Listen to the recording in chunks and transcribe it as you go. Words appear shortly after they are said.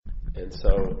And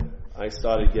so I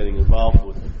started getting involved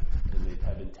with them. And they'd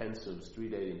have intensives,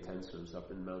 3-day intensives up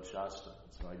in Mount Shasta.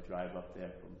 So I'd drive up there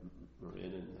from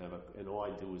Marin and all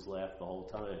I'd do was laugh the whole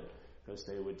time. Because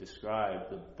they would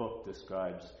the book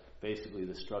describes basically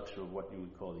the structure of what you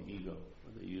would call the ego.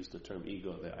 They use the term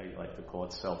ego, I like to call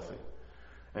it selfing.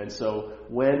 And so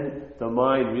when the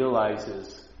mind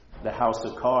realizes the house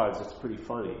of cards, it's pretty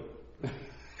funny.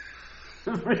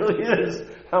 It really is.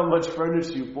 How much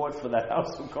furniture you bought for that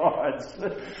house of cards,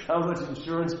 how much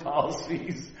insurance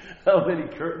policies, how many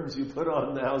curtains you put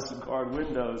on the house of card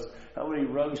windows, how many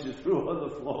rugs you threw on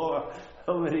the floor,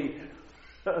 how many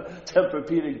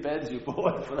Tempur-Pedic beds you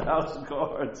bought for the house of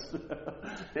cards.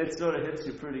 It sort of hits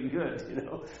you pretty good,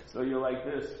 So you're like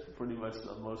this pretty much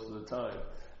most of the time.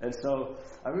 And so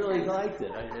I really liked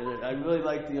it. I really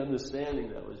liked the understanding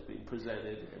that was being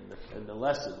presented and the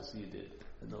lessons you did.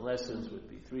 And the lessons would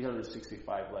be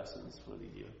 365 lessons for the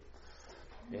year.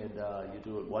 And you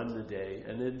do it one a day.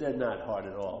 And they're not hard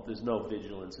at all. There's no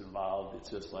vigilance involved. It's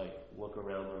just like look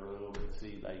around the room and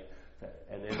see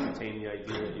and entertain the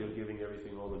idea that you're giving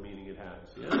everything all the meaning it has.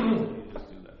 Yeah? You just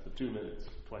do that for 2 minutes,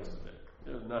 twice a day.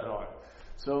 It's not hard.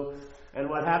 So, and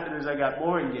what happened is I got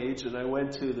more engaged, and I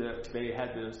went to they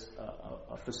had this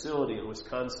a facility in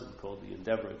Wisconsin called the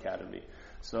Endeavor Academy.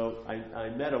 So I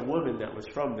met a woman that was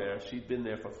from there. She'd been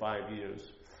there for 5 years,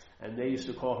 and they used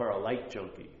to call her a light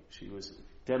junkie. She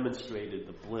demonstrated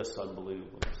the bliss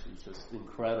unbelievably. She was just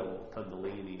incredible,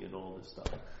 Kundalini and all this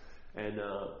stuff. And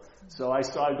so I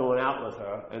started going out with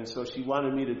her, and so she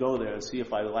wanted me to go there and see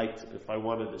if I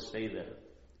wanted to stay there,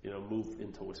 move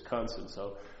into Wisconsin.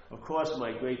 So, of course,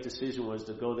 my great decision was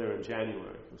to go there in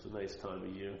January. It was a nice time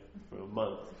of year for a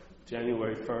month.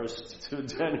 January 1st to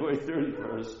January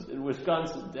 31st in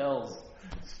Wisconsin Dells.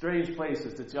 Strange place.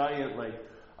 It's a giant,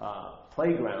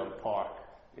 playground park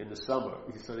in the summer.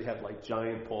 So they have,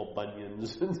 giant Paul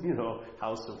Bunyans and,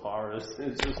 House of Horrors.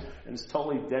 It's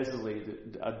totally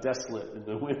desolate in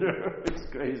the winter. It's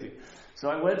crazy. So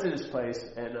I went to this place,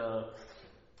 and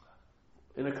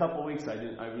in a couple of weeks I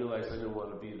realized I didn't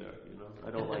want to be there, I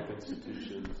don't like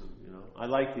institutions, and, I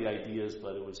like the ideas,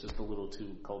 but it was just a little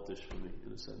too cultish for me,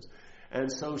 in a sense.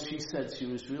 And so she said she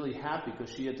was really happy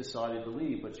because she had decided to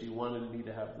leave, but she wanted me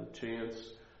to have the chance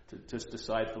to just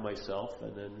decide for myself,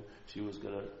 and then she was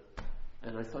going to,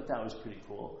 and I thought that was pretty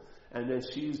cool. And then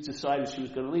she decided she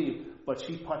was going to leave, but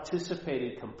she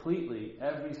participated completely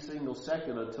every single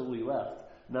second until we left.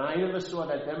 Now, I never saw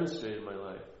that demonstrated in my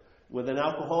life. With an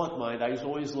alcoholic mind, I was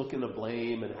always looking to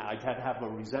blame, and I'd have a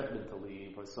resentment to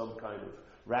leave or some kind of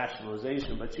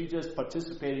rationalization, but she just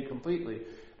participated completely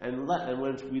and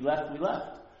when we left, we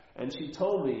left. And she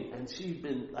told me, and she'd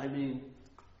been,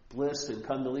 bliss and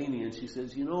Kundalini, and she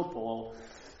says, Paul,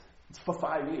 it's for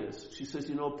 5 years. She says,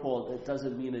 Paul, that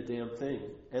doesn't mean a damn thing.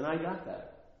 And I got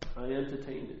that. I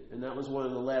entertained it. And that was one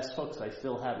of the last hooks I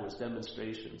still had was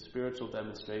demonstrations, spiritual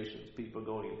demonstrations, people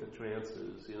going into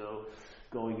trances,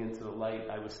 going into the light.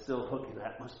 I was still hooking.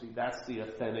 That's the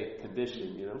authentic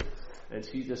condition, And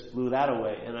she just blew that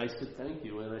away. And I said, thank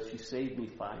you. And she saved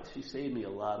me a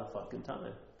lot of fucking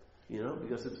time.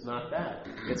 Because it's not that.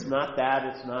 It's not that,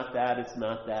 it's not that, it's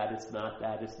not that, it's not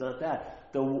that, it's not that.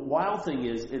 The wild thing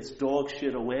is, it's dog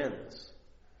shit awareness.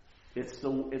 It's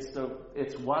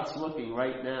what's looking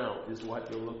right now is what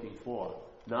you're looking for.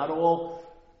 Not all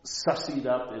sussied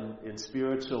up in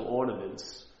spiritual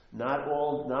ornaments. Not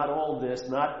all this.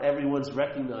 Not everyone's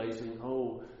recognizing,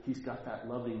 he's got that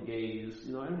loving gaze.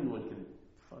 Anyone can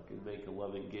fucking make a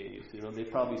loving gaze. They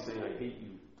probably say, I hate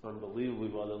you unbelievably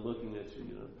while they're looking at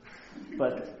you,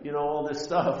 But, all this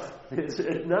stuff,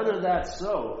 none of that's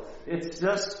so. It's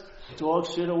just dog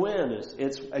shit awareness.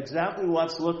 It's exactly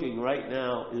what's looking right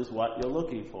now is what you're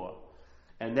looking for.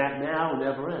 And that now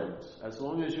never ends. As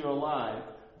long as you're alive,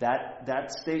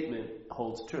 that statement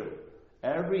holds true.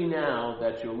 Every now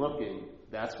that you're looking,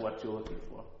 that's what you're looking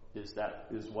for. Is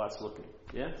what's looking.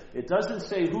 Yeah? It doesn't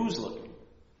say who's looking.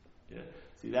 Yeah?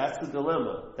 See, that's the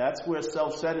dilemma. That's where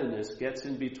self-centeredness gets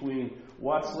in between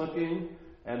what's looking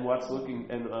and what's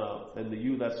looking and the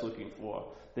you that's looking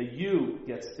for. The you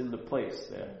gets in the place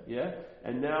there, yeah?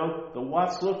 And now the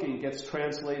what's looking gets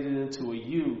translated into a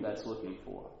you that's looking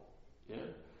for, yeah?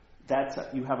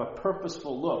 You have a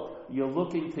purposeful look. You're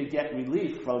looking to get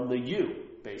relief from the you,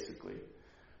 basically.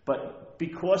 But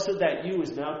because of that you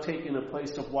is now taking the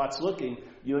place of what's looking,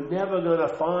 you're never going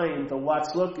to find the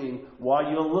what's looking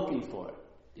while you're looking for it.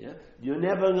 Yeah? You're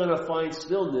never going to find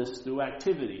stillness through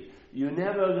activity. You're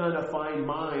never going to find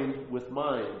mind with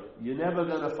mind. You're never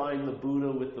going to find the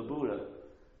Buddha with the Buddha.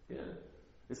 Yeah?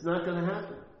 It's not going to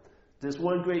happen. There's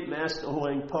one great master,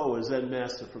 Huang Po, a Zen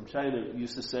master from China,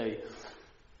 used to say,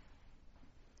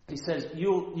 he says,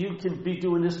 you can be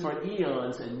doing this for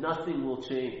eons and nothing will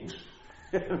change.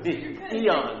 I mean,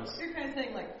 eons. You're kind of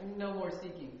saying, like, no more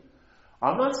seeking.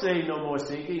 I'm not saying no more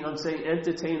seeking. I'm saying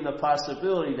entertain the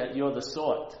possibility that you're the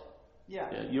sort. Yeah.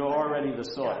 You're already the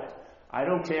sort. Yeah. I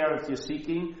don't care if you're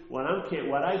seeking. What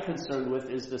I'm concerned with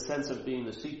is the sense of being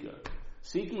the seeker.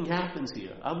 Seeking happens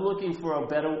here. I'm looking for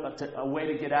a way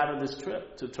to get out of this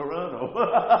trip to Toronto.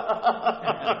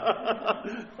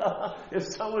 If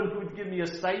someone would give me a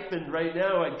stipend right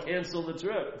now, I'd cancel the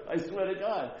trip. I swear to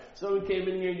God. Someone came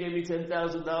in here and gave me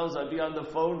 $10,000, I'd be on the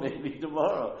phone maybe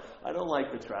tomorrow. I don't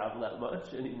like to travel that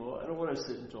much anymore. I don't want to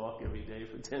sit and talk every day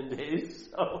for 10 days.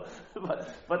 So,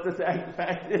 but the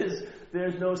fact is,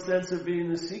 there's no sense of being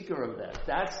the seeker of that.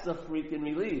 That's the freaking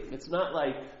relief. It's not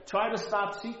like, try to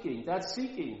stop seeking. That's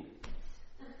seeking.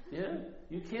 Yeah?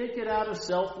 You can't get out of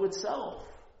self with self.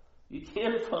 You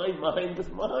can't find mind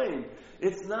with mind.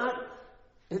 It's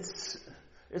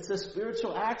a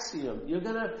spiritual axiom. You're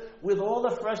gonna, with all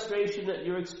the frustration that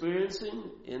you're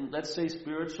experiencing in, let's say,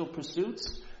 spiritual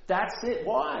pursuits, that's it.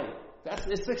 Why?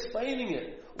 It's explaining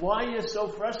it. Why you're so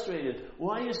frustrated.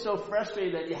 Why you're so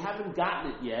frustrated that you haven't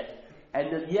gotten it yet,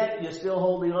 and that yet you're still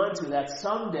holding on to that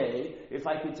someday, if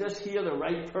I could just hear the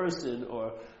right person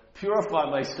or purify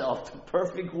myself the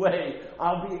perfect way,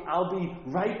 I'll be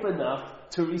ripe enough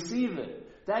to receive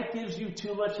it. That gives you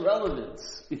too much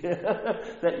relevance.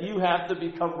 That you have to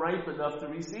become ripe enough to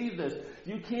receive this.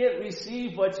 You can't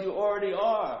receive what you already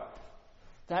are.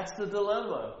 That's the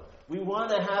dilemma. We want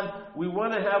to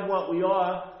have what we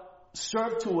are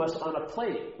served to us on a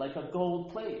plate, like a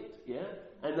gold plate, yeah?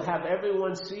 And have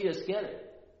everyone see us get it.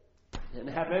 And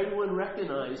have everyone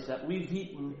recognize that we've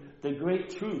eaten the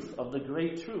great truth of the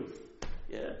great truth.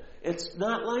 Yeah? It's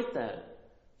not like that.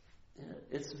 Yeah?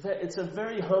 It's a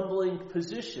very humbling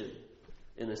position,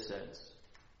 in a sense.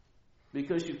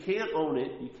 Because you can't own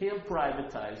it, you can't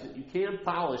privatize it, you can't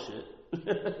polish it.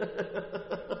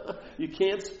 You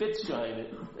can't spit shine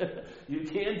it. You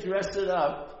can't dress it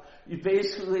up. You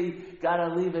basically got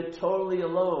to leave it totally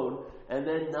alone, and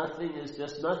then nothing is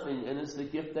just nothing, and it's the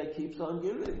gift that keeps on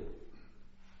giving.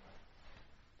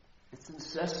 It's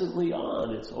incessantly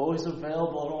on. It's always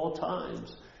available at all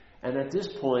times. And at this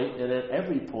point, and at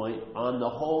every point on the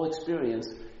whole experience,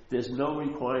 there's no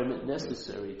requirement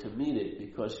necessary to meet it,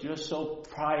 because you're so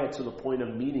prior to the point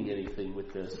of meeting anything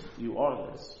with this. You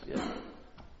are this. Yeah.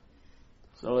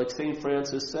 So like St.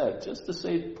 Francis said, just to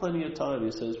save plenty of time,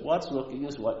 he says, what's looking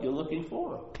is what you're looking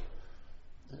for.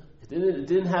 It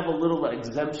didn't have a little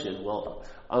exemption. Well,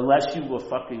 unless you were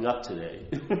fucking up today.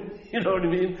 You know what I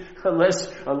mean?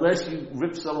 Unless you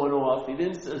rip someone off. He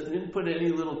didn't put any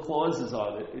little clauses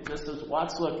on it. It just says,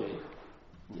 what's looking?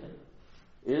 Yeah.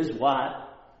 Is what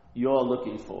you're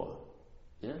looking for.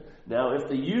 Yeah. Now, if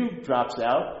the you drops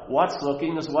out, what's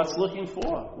looking is what's looking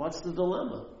for. What's the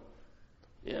dilemma?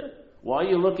 Yeah. While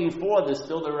you're looking for, there's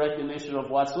still the recognition of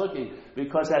what's looking.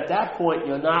 Because at that point,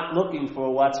 you're not looking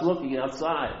for what's looking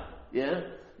outside. Yeah?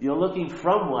 You're looking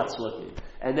from what's looking.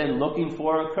 And then looking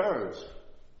for occurs.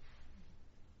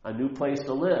 A new place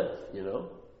to live, you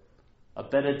know. A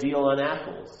better deal on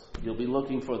apples. You'll be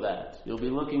looking for that. You'll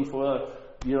be looking for,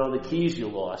 you know, the keys you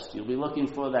lost. You'll be looking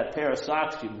for that pair of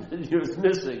socks you're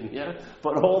missing, yeah?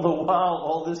 But all the while,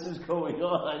 all this is going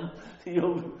on,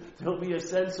 there'll be a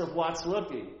sense of what's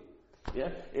looking. Yeah,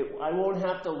 I won't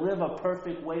have to live a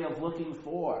perfect way of looking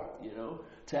for, you know,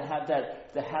 to have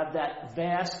that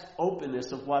vast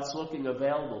openness of what's looking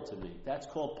available to me. That's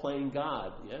called playing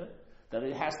God. Yeah, that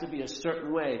it has to be a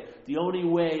certain way. The only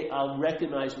way I'll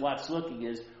recognize what's looking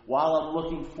is while I'm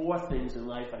looking for things in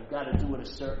life, I've got to do it a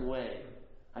certain way.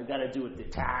 I've got to do it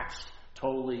detached,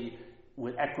 totally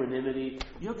with equanimity.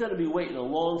 You're going to be waiting a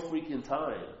long freaking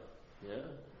time. Yeah.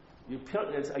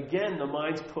 Again, the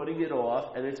mind's putting it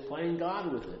off, and it's playing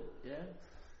God with it. Yeah.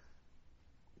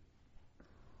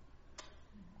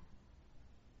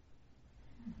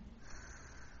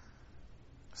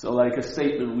 So, like a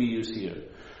statement we use here,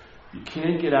 you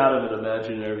can't get out of an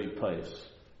imaginary place.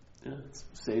 Yeah, it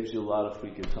saves you a lot of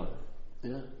freaking time.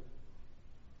 Yeah.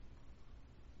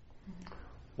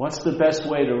 What's the best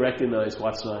way to recognize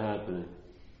what's not happening?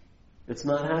 It's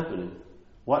not happening.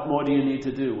 What more do you need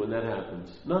to do when that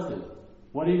happens? Nothing.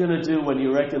 What are you going to do when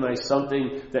you recognize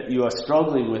something that you are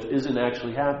struggling with isn't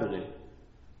actually happening?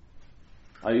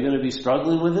 Are you going to be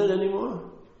struggling with it anymore?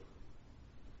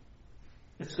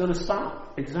 It's going to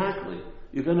stop. Exactly.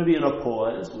 You're going to be in a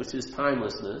pause, which is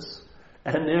timelessness,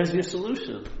 and there's your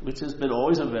solution, which has been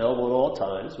always available at all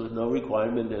times with no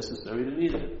requirement necessary to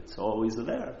meet it. It's always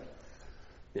there.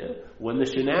 Yeah? When the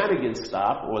shenanigans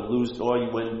stop, or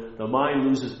when the mind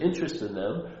loses interest in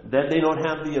them, then they don't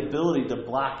have the ability to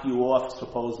block you off,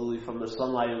 supposedly, from the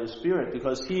sunlight of the Spirit.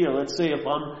 Because here, let's say if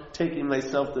I'm taking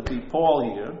myself to be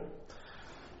Paul here,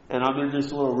 and I'm in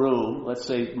this little room, let's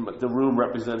say the room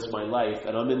represents my life,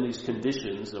 and I'm in these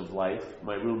conditions of life.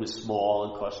 My room is small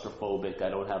and claustrophobic, I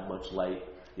don't have much light,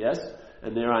 yes?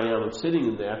 And there I am, I'm sitting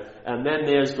in there, and then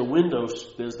there's the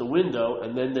window,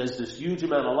 and then there's this huge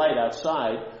amount of light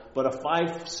outside, but a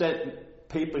 5-cent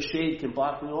paper shade can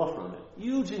block me off from it.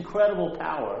 Huge, incredible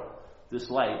power, this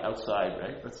light outside,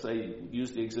 right? Let's say,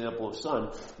 use the example of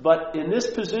sun. But in this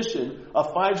position, a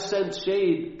 5-cent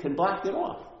shade can block it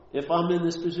off. If I'm in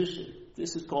this position,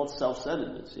 this is called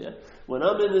self-centeredness, yeah? When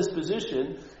I'm in this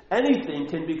position, anything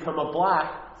can become a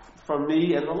block from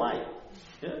me and the light,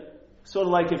 yeah? Sort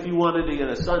of like if you wanted to get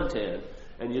a suntan,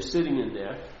 and you're sitting in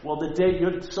there, well, the day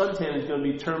your suntan is going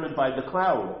to be determined by the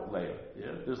cloud layer,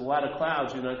 yeah? There's a lot of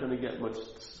clouds, you're not going to get much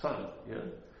sun, yeah?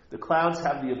 The clouds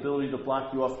have the ability to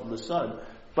block you off from the sun,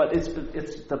 but it's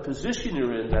the position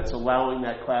you're in that's allowing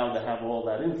that cloud to have all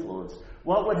that influence.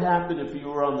 What would happen if you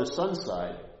were on the sun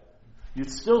side? You'd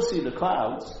still see the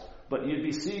clouds, but you'd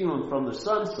be seeing them from the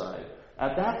sun side.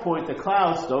 At that point, the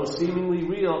clouds, though seemingly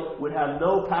real, would have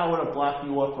no power to block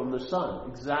you off from the sun.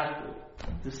 Exactly.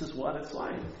 This is what it's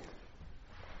like.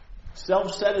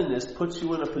 Self-centeredness puts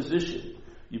you in a position.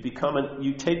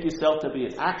 You take yourself to be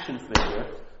an action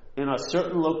figure in a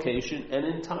certain location and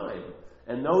in time.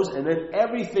 And then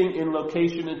everything in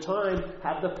location and time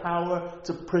have the power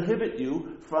to prohibit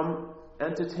you from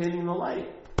entertaining the light.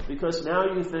 Because now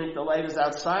you think the light is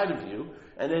outside of you,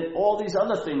 and then all these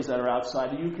other things that are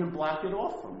outside of you can block it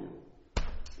off from you.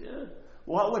 Yeah.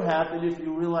 What would happen if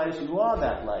you realize you are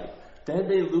that light? Then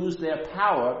they lose their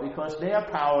power, because their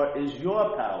power is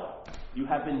your power. You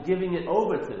have been giving it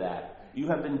over to that. You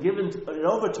have been given it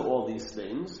over to all these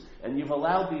things, and you've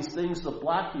allowed these things to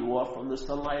block you off from the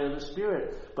sunlight of the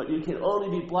Spirit. But you can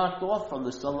only be blocked off from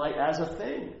the sunlight as a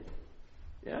thing.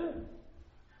 Yeah?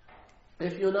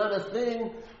 If you're not a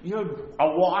thing, you're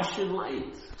awash in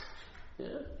light. Yeah?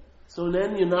 So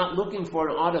then you're not looking for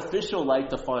an artificial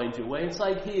light to find your way. It's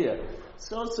like here.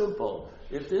 So simple.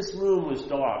 If this room was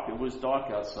dark, it was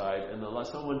dark outside, and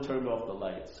someone turned off the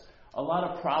lights, a lot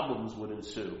of problems would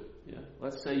ensue. Yeah?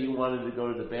 Let's say you wanted to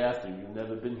go to the bathroom. You've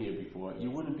never been here before. You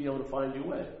wouldn't be able to find your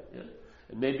way. Yeah?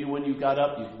 And maybe when you got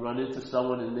up, you'd run into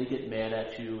someone and they get mad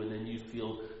at you, and then you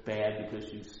feel bad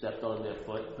because you stepped on their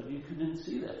foot, but you didn't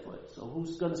see their foot. So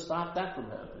who's going to stop that from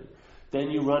happening? Then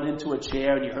you run into a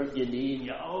chair and you hurt your knee,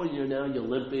 and you're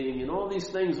limping, and all these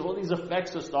things, all these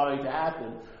effects are starting to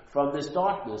happen from this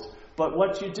darkness. But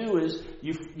what you do is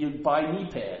you buy knee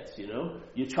pads,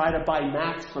 You try to buy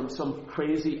maps from some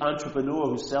crazy entrepreneur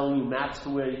who's selling you maps to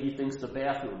where he thinks the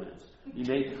bathroom is.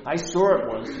 I saw it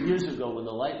once years ago when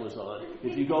the light was on.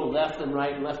 If you go left and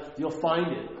right and left, you'll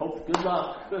find it. Good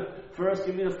luck. First,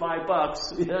 give me the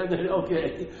 $5. Yeah, and then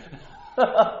okay.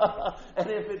 And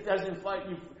if it doesn't fight,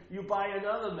 you buy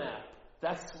another map.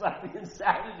 That's what the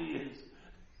insanity is.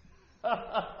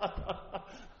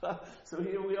 So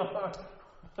here we are.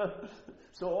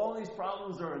 So all these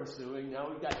problems are ensuing. Now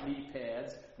we've got knee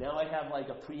pads. Now I have like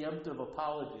a preemptive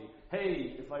apology.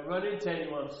 Hey, if I run into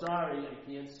you, I'm sorry. I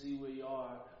can't see where you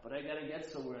are, but I got to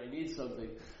get somewhere. I need something.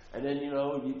 And then,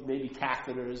 maybe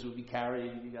catheters will be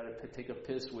carried. You got to take a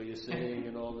piss where you're sitting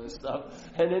and all this stuff.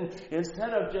 And then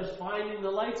instead of just finding the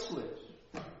light switch,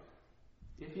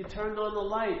 if you turned on the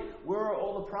light, where are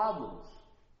all the problems?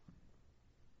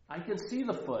 I can see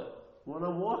the foot when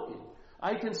I'm walking.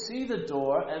 I can see the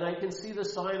door, and I can see the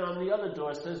sign on the other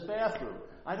door that says bathroom.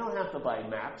 I don't have to buy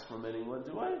maps from anyone,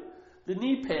 do I? The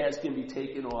knee pads can be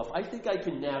taken off. I think I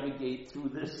can navigate through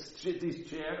these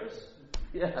chairs.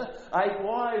 Yeah?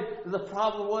 Why? The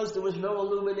problem was there was no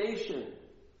illumination.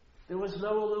 There was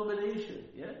no illumination.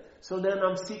 Yeah? So then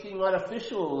I'm seeking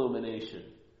artificial illumination.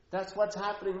 That's what's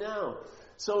happening now.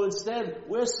 So instead,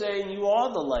 we're saying you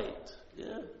are the light.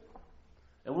 Yeah?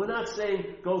 And we're not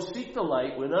saying, go seek the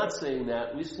light. We're not saying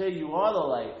that. We say you are the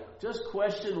light. Just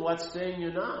question what's saying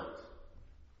you're not.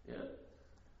 Yeah?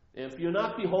 If you're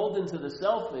not beholden to the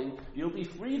self thing, you'll be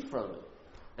freed from it.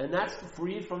 And that's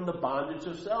freed from the bondage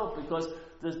of self, because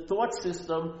the thought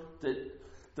system,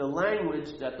 the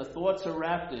language that the thoughts are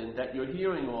wrapped in, that you're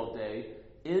hearing all day,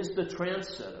 is the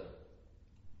trance-setter.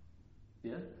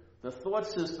 Yeah? The thought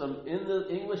system in the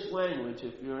English language,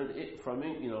 if you're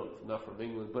not from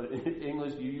England, but in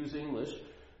English, you use English,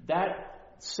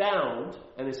 that sound,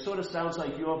 and it sort of sounds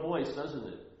like your voice, doesn't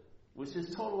it? Which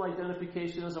is total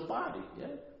identification as a body, yeah?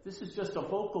 This is just a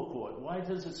vocal cord. Why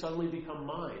does it suddenly become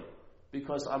mine?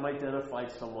 because I'm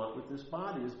identified somewhat with this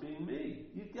body as being me.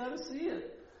 You've got to see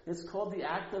it. It's called the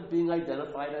act of being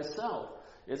identified as self.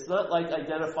 It's not like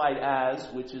identified as,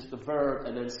 which is the verb,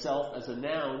 and then self as a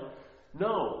noun.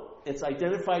 No, it's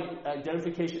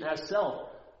identification as self.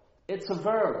 It's a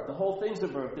verb. The whole thing's a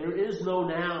verb. There is no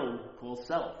noun called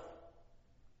self.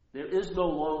 There is no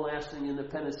long-lasting,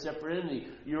 independent, separate entity.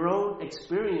 Your own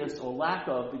experience, or lack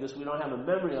of, because we don't have a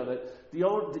memory of it,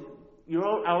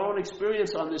 our own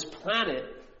experience on this planet,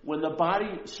 when the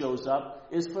body shows up,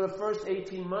 is for the first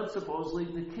 18 months, supposedly,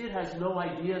 the kid has no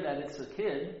idea that it's a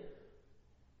kid.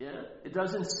 Yeah? It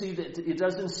doesn't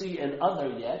see an other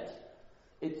yet.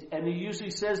 And he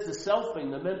usually says the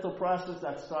selfing, the mental process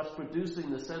that starts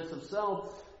producing the sense of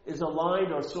self, is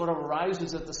aligned or sort of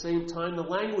arises at the same time the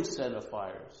language center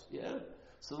fires. Yeah?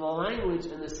 So the language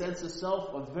and the sense of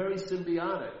self are very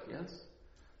symbiotic. Yes?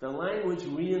 The language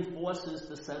reinforces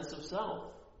the sense of self.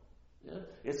 Yeah?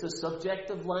 It's a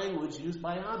subjective language used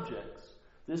by objects.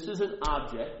 This is an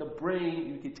object, the brain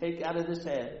you could take out of this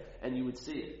head and you would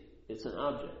see it. It's an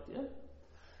object. Yeah?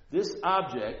 This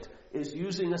object is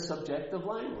using a subjective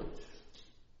language.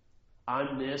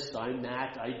 I'm this, I'm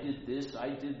that, I did this, I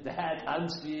did that, I'm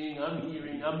seeing, I'm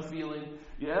hearing, I'm feeling.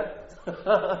 Yeah?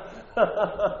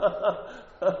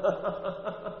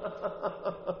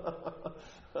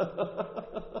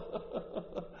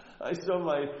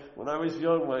 When I was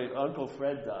young, my Uncle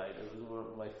Fred died. It was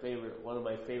one of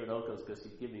my favorite uncles, because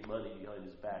he'd give me money behind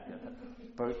his back.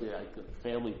 At birthday,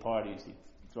 family parties, he'd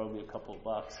throw me a couple of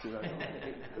bucks. You know?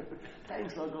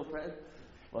 Thanks, Uncle Fred.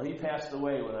 Well, he passed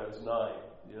away when I was 9.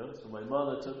 You know, so my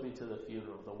mother took me to the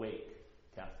funeral, the wake,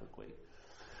 Catholic wake.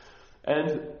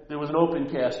 And there was an open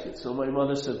casket. So my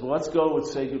mother said, well, let's go and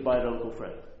say goodbye to Uncle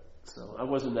Fred. So I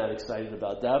wasn't that excited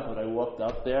about that, but I walked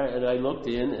up there and I looked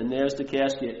in, and there's the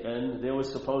casket, and there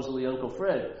was supposedly Uncle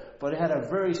Fred. But it had a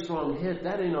very strong hint,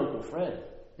 that ain't Uncle Fred.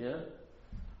 Yeah?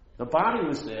 The body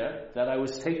was there, that I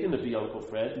was taken to be Uncle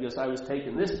Fred, because I was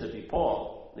taking this to be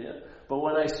Paul. Yeah? But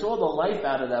when I saw the life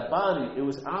out of that body, it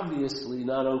was obviously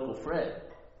not Uncle Fred.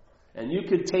 And you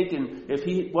could take him, if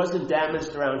he wasn't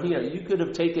damaged around here, you could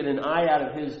have taken an eye out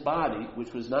of his body,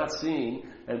 which was not seeing,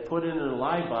 and put it in a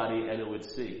live body, and it would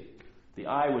see. The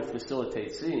eye would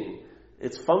facilitate seeing.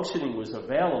 Its functioning was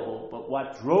available, but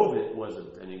what drove it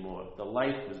wasn't anymore. The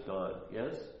life was gone,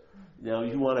 yes? Now,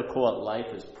 you want to call it life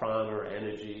as prana or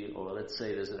energy, or let's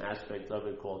say there's an aspect of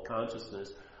it called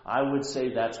consciousness. I would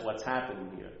say that's what's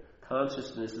happening here.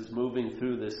 Consciousness is moving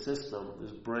through this system,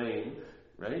 this brain,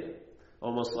 right?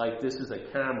 Almost like this is a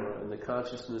camera and the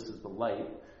consciousness is the light.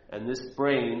 And this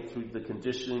brain, through the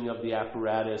conditioning of the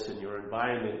apparatus and your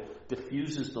environment,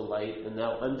 diffuses the light, and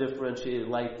now undifferentiated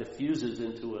light diffuses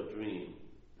into a dream.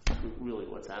 That's really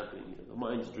what's happening here. The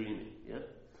mind's dreaming, yeah?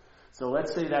 So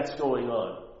let's say that's going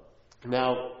on.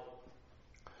 Now,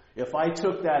 if I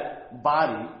took that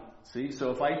body, so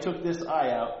if I took this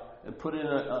eye out and put in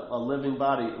a living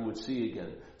body, it would see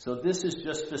again. So this is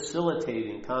just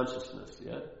facilitating consciousness,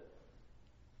 yeah?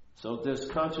 So there's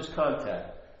conscious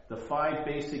contact. The 5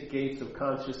 basic gates of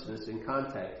consciousness in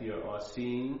contact here are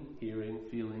seeing, hearing,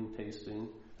 feeling, tasting,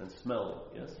 and smelling,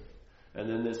 yes? And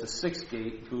then there's a 6th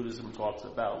gate Buddhism talks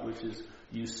about, which is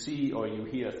you see or you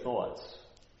hear thoughts.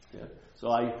 Yeah? So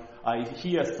I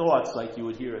hear thoughts like you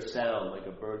would hear a sound, like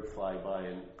a bird fly by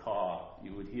in a car.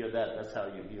 You would hear that. That's how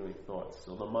you're hearing thoughts.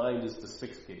 So the mind is the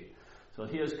 6th gate. So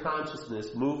here's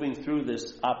consciousness moving through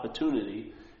this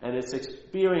opportunity, and it's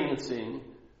experiencing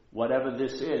whatever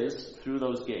this is through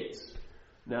those gates.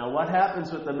 Now, what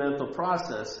happens with the mental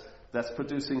process that's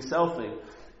producing selfing?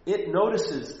 It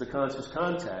notices the conscious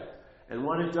contact, and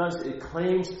what it does, it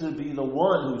claims to be the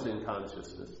one who's in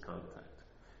consciousness contact.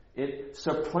 It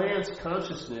supplants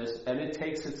consciousness, and it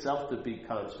takes itself to be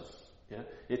conscious. Yeah?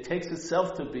 It takes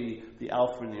itself to be the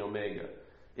Alpha and the Omega.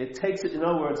 It takes it, in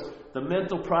other words, the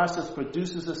mental process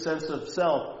produces a sense of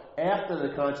self after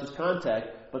the conscious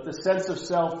contact, but the sense of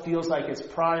self feels like it's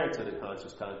prior to the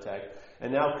conscious contact,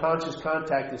 and now conscious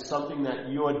contact is something that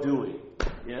you're doing.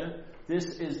 Yeah?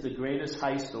 This is the greatest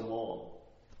heist of all.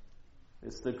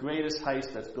 It's the greatest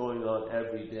heist that's going on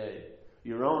every day.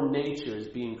 Your own nature is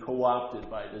being co-opted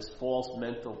by this false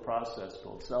mental process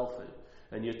called selfing,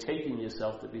 and you're taking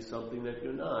yourself to be something that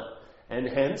you're not. And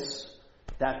hence,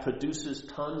 that produces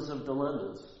tons of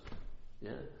dilemmas.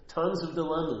 Yeah? Tons of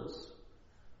dilemmas.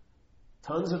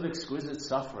 Tons of exquisite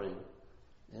suffering.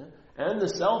 Yeah? And the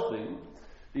selfing,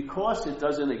 because it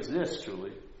doesn't exist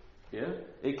truly, yeah?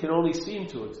 It can only seem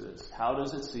to exist. How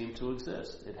does it seem to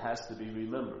exist? It has to be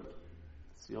remembered.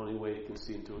 It's the only way it can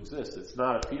seem to exist. It's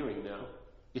not appearing now.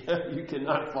 Yeah, you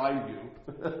cannot find you.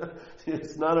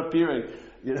 It's not appearing.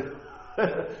 You know,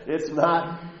 It's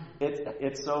not.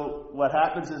 It's so. What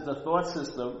happens is the thought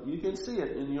system. You can see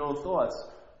it in your own thoughts.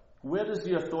 Where does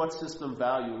your thought system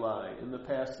value lie? In the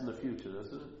past and the future,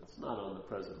 doesn't it? It's not on the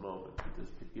present moment. It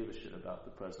just could give a shit about the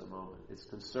present moment. It's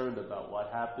concerned about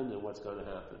what happened and what's going to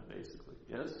happen, basically.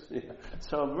 Yes? Yeah.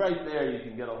 So right there you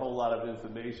can get a whole lot of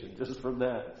information just from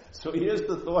that. So here's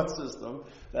the thought system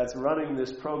that's running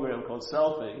this program called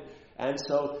selfing. And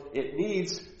so it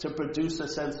needs to produce a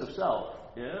sense of self.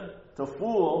 Yeah? To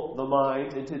fool the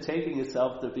mind into taking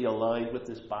itself to be aligned with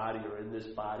this body or in this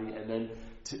body, and then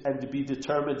to be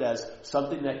determined as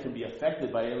something that can be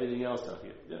affected by everything else up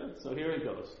here. Yeah? So here it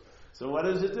goes. So what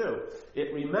does it do?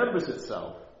 It remembers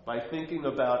itself by thinking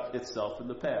about itself in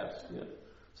the past. Yeah?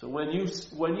 So when you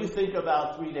think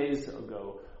about 3 days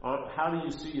ago, how do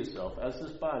you see yourself? As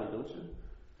this body, don't you?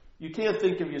 You can't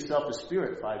think of yourself as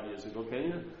spirit 5 years ago, can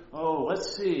you? Oh,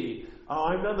 let's see. Oh,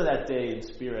 I remember that day in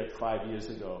spirit 5 years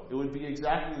ago. It would be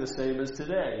exactly the same as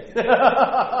today.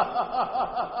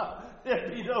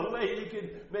 There'd be no way you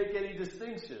could make any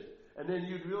distinction. And then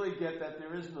you'd really get that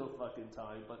there is no fucking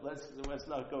time. But let's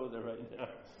not go there right now.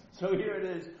 So here it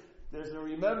is. There's a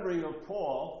remembering of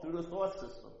Paul through the thought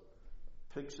system.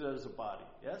 Pictured as a body,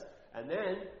 yes? And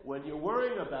then, when you're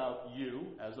worrying about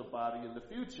you as a body in the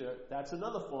future, that's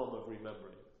another form of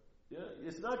remembering. Yeah?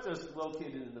 It's not just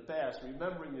located in the past.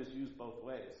 Remembering is used both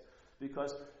ways.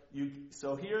 Because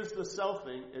so here's the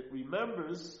selfing. It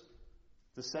remembers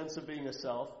the sense of being a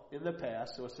self in the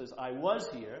past. So it says, I was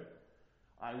here,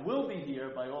 I will be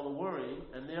here by all the worrying,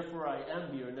 and therefore I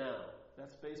am here now.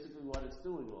 That's basically what it's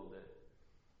doing all day.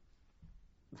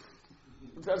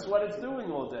 That's what it's doing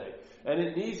all day. And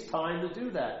it needs time to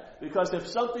do that. Because if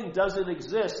something doesn't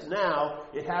exist now,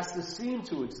 it has to seem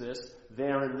to exist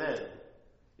there and then.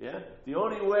 Yeah? The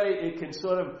only way it can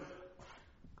sort of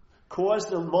cause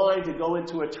the mind to go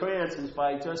into a trance is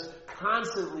by just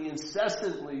constantly,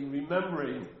 incessantly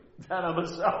remembering that I'm a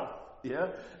self.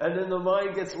 Yeah? And then the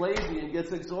mind gets lazy and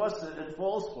gets exhausted and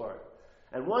falls for it.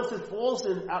 And once it falls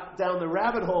down the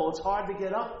rabbit hole, it's hard to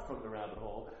get up from the rabbit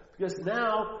hole. Because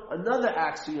now another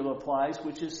axiom applies,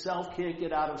 which is self can't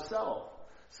get out of self.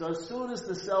 So as soon as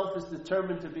the self is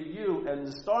determined to be you and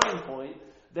the starting point,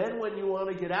 then when you want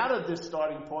to get out of this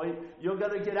starting point, you're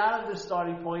going to get out of this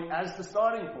starting point as the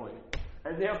starting point.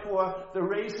 And therefore, the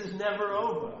race is never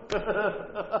over.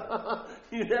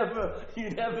 You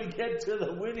never get to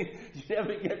the winning, you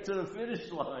never get to the finish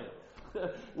line.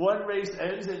 One race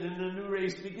ends and then a new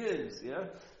race begins. Yeah?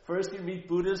 First you meet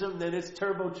Buddhism, then it's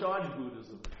turbocharged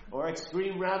Buddhism, or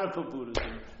extreme radical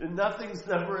Buddhism. And nothing's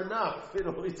never enough. It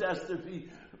always has to be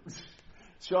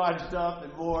charged up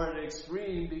and more and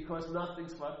extreme because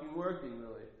nothing's fucking working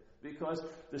really. Because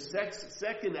the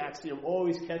second axiom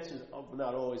always catches,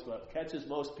 not always, but catches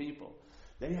most people.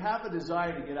 They have a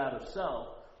desire to get out of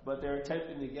self, but they're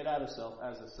attempting to get out of self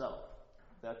as a self.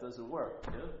 That doesn't work.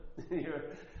 Yeah?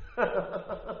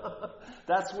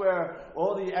 That's where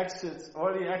all the exits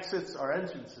are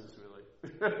entrances, really.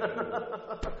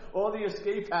 All the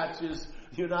escape hatches,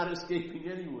 you're not escaping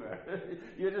anywhere.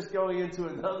 You're just going into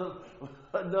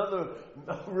another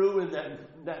ruin,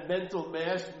 that mental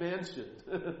mansion.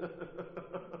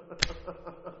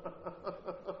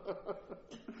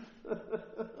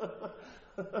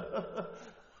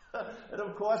 And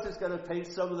of course it's going to paint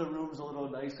some of the rooms a little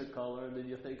nicer color, and then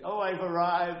you think, oh, I've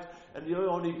arrived, and you'll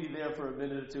only be there for a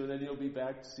minute or two, and then you'll be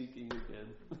back seeking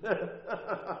again.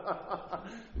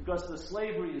 Because the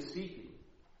slavery is seeking.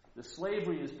 The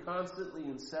slavery is constantly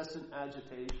incessant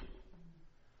agitation.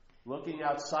 Looking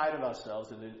outside of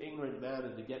ourselves in an ignorant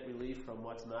manner to get relief from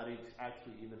what's not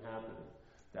actually even happening.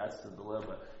 That's the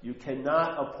dilemma. You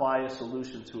cannot apply a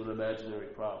solution to an imaginary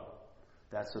problem.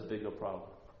 That's a bigger problem.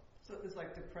 So it's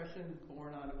like depression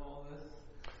born out of all this?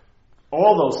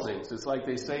 All those things. It's like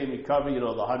they say in recovery, the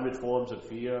 100 forms of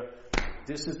fear.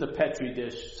 This is the Petri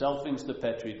dish. Selfing's the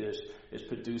Petri dish. Is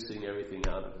producing everything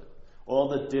out of it. All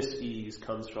the dis-ease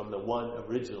comes from the one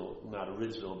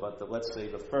let's say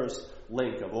the first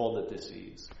link of all the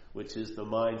dis-ease, which is the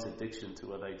mind's addiction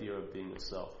to an idea of being a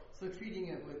self. So treating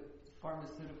it with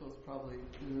pharmaceuticals probably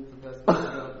isn't the best way to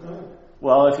go.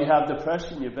 Well, if you have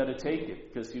depression, you better take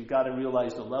it, because you've got to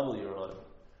realize the level you're on.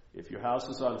 If your house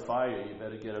is on fire, you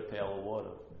better get a pail of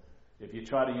water. If you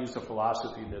try to use the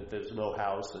philosophy that there's no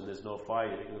house and there's no fire,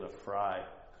 you're going to fry.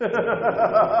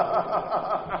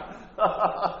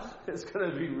 It's going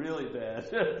to be really bad.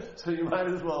 So you might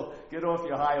as well get off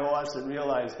your high horse and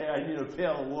realize, hey, I need a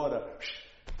pail of water.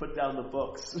 Put down the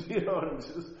books. And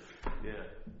just,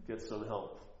 get some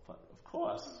help. But of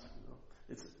course,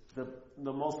 it's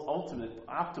the most ultimate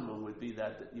optimum would be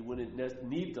that you wouldn't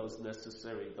need those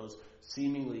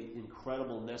seemingly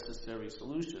incredible necessary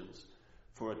solutions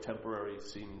for a temporary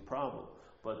seeming problem.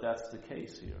 But that's the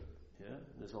case here. Yeah,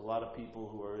 there's a lot of people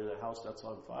who are in a house that's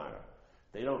on fire.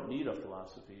 They don't need a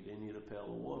philosophy. They need a pail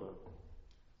of water.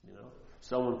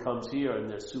 Someone comes here and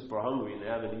they're super hungry and they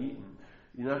haven't eaten.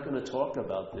 You're not going to talk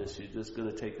about this. You're just going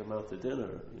to take them out to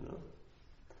dinner.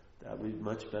 That would be a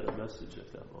much better message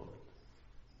at that moment,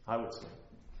 I would say.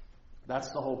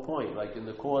 That's the whole point. Like in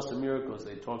the Course in Miracles,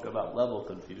 they talk about level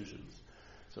confusions.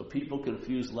 So people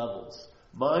confuse levels.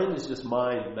 Mind is just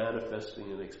mind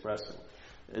manifesting and expressing.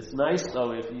 It's nice,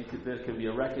 though, if there can be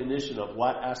a recognition of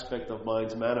what aspect of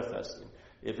mind's manifesting.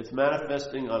 If it's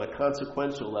manifesting on a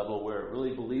consequential level where it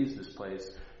really believes this place,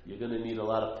 you're going to need a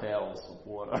lot of pails of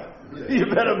water. You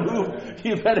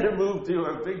better move to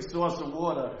a big source of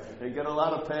water and get a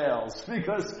lot of pails,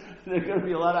 because there are going to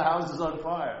be a lot of houses on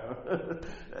fire.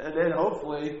 And then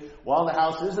hopefully, while the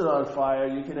house isn't on fire,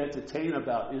 you can entertain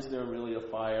about, is there really a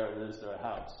fire and is there a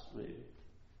house? Maybe.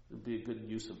 It would be a good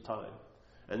use of time.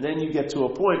 And then you get to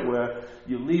a point where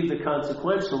you leave the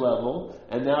consequential level,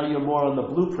 and now you're more on the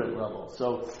blueprint level.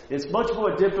 So it's much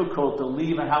more difficult to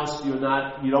leave a house you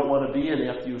don't want to be in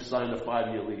after you've signed a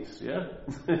 5-year lease. Yeah.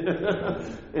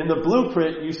 In the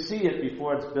blueprint, you see it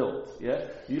before it's built. Yeah.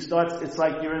 It's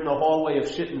like you're in the hallway of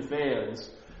shit and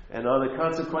fans. And on the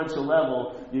consequential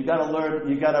level, you got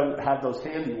to have those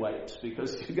handy wipes,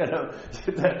 because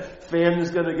the fan is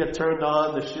going to get turned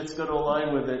on, the shit's going to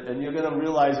align with it, and you're going to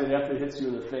realize it after it hits you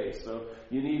in the face. So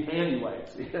you need handy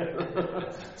wipes.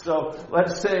 So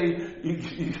let's say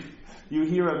you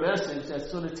hear a message that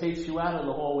sort of takes you out of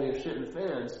the hallway of shit and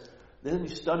fans. Then you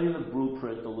study the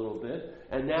blueprint a little bit,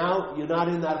 and now you're not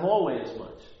in that hallway as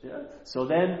much. Yeah? So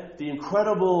then the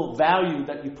incredible value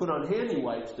that you put on handy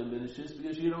wipes diminishes,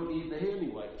 because you don't need the handy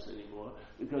wipes anymore,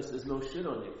 because there's no shit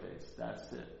on your face.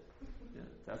 That's it. Yeah?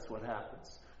 That's what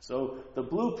happens. So the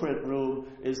blueprint room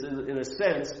is, in a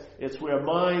sense, it's where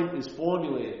mind is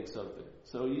formulating something.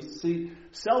 So you see,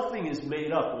 selfing is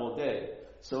made up all day.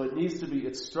 So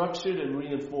it's structured and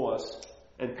reinforced,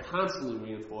 and constantly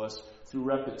reinforced through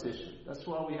repetition. That's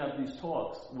why we have these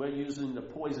talks. We're using the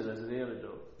poison as an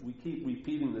antidote. We keep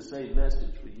repeating the same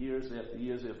message for years after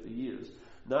years after years.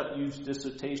 Not use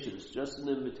dissertations, just an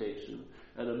invitation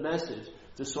and a message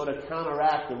to sort of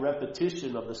counteract the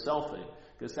repetition of the selfing,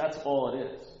 because that's all it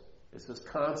is. It's just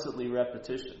constantly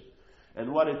repetition.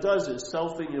 And what it does is,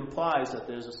 selfing implies that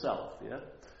there's a self. Yeah,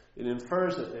 it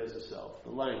infers that there's a self.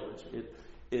 The language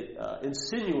it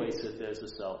insinuates that there's a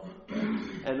self,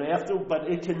 but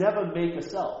it can never make a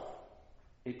self.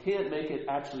 It can't make it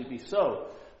actually be so.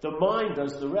 The mind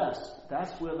does the rest.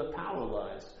 That's where the power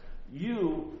lies.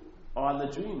 You are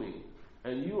the dreaming,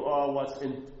 and you are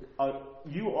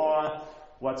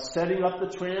what's setting up the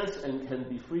trance and can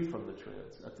be free from the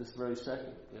trance at this very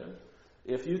second. Yeah?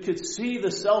 If you could see the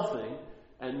selfing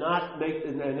and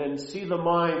then see the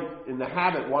mind in the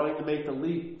habit wanting to make the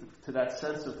leap to that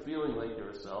sense of feeling like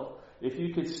you're a self, if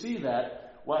you could see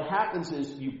that, what happens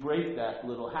is you break that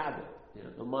little habit. You know,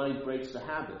 the mind breaks the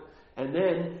habit. And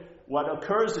then what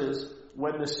occurs is,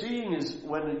 when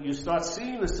you start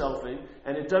seeing the selfing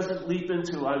and it doesn't leap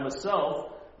into I'm a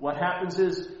self, what happens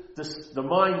is the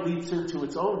mind leaps into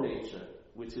its own nature,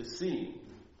 which is seeing.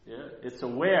 Yeah? It's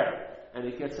aware, and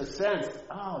it gets a sense,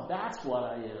 oh, that's what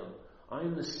I am.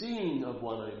 I'm the seeing of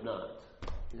what I'm not.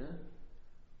 Yeah?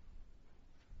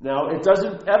 Now, it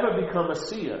doesn't ever become a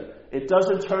seer. It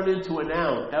doesn't turn into a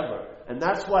noun, ever. And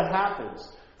that's what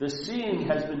happens. The seeing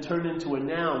has been turned into a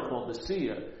noun called the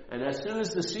seer. And as soon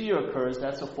as the seer occurs,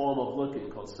 that's a form of looking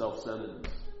called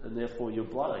self-centeredness. And therefore you're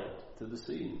blind to the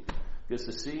seeing. Because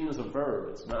the seeing is a verb,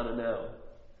 it's not a noun.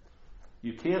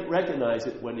 You can't recognize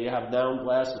it when you have noun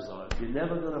glasses on. You're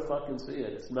never going to fucking see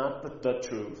it. It's not the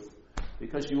truth.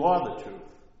 Because you are the truth.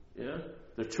 Yeah?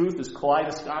 The truth is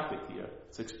kaleidoscopic here.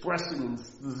 It's expressing in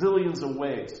zillions of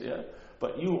ways. Yeah?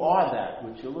 But you are that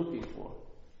which you're looking for.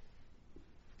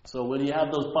 So when you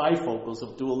have those bifocals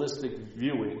of dualistic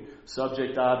viewing,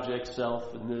 subject, object,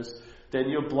 self, and this, then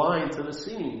you're blind to the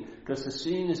seeing. Because the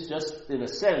seeing is just, in a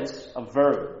sense, a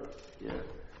verb. Yeah?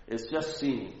 It's just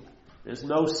seeing. There's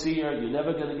no seer. You're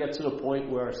never going to get to the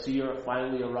point where a seer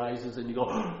finally arises and you go,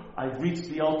 oh, I've reached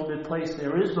the ultimate place.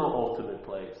 There is no ultimate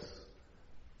place.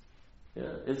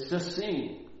 Yeah? It's just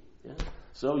seeing. Yeah?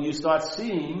 So you start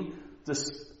seeing the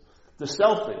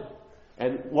selfing.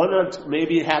 And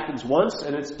maybe it happens once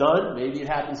and it's done. Maybe it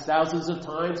happens thousands of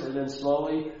times, and then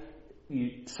slowly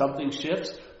something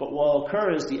shifts. But what will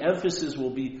occur is the emphasis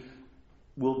will be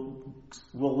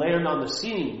will land on the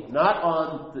seeing, not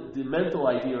on the mental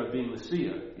idea of being the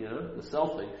seer, the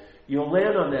selfing. You'll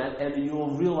land on that, and you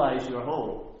will realize you're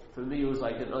home. For me, it was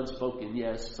like an unspoken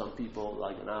yes. Some people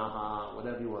like an aha,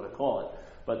 whatever you want to call it.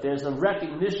 But there's a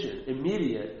recognition,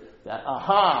 immediate, that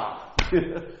aha,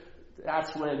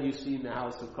 that's when you've seen the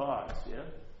House of Cards, yeah?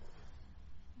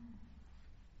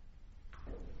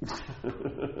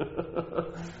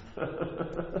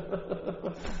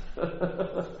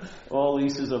 All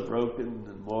leases are broken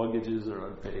and mortgages are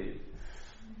unpaid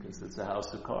because it's a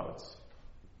house of cards.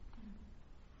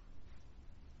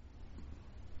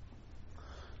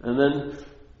 And then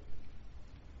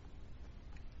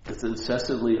it's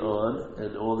incessantly on,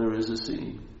 and all there is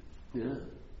seeing. Yeah.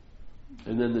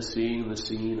 And then the seeing are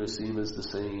seen as the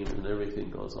same, and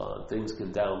everything goes on. Things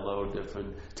can download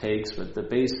different takes, but the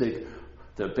basic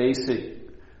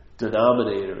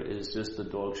denominator is just the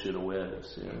dog shit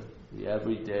awareness. Yeah. The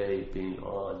everyday being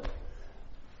on.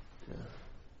 Yeah.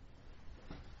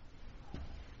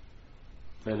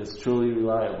 And it's truly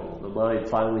reliable. The mind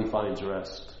finally finds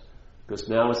rest. Because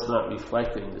now it's not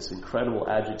reflecting this incredible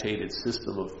agitated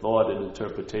system of thought and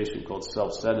interpretation called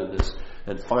self-centeredness,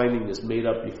 and finding this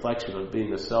made-up reflection of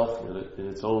being a self in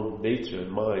its own nature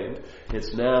and mind.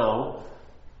 It's now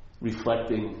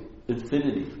reflecting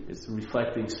infinity. It's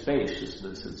reflecting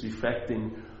spaciousness. It's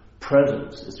reflecting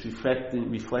presence. It's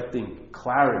reflecting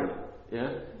clarity.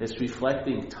 Yeah? It's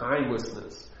reflecting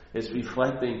timelessness. It's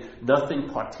reflecting nothing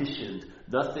partitioned,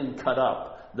 nothing cut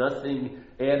up, nothing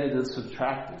added and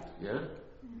subtracted. Yeah?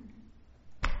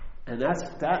 And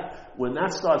when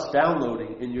that starts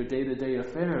downloading in your day-to-day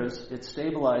affairs, it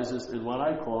stabilizes in what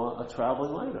I call a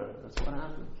traveling lighter. That's what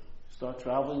happens. Start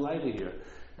traveling lighter here.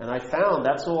 And I found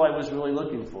that's all I was really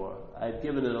looking for. I'd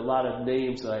given it a lot of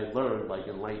names that I learned, like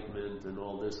enlightenment and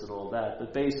all this and all that,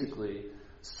 but basically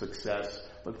success.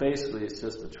 But basically it's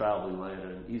just a traveling lighter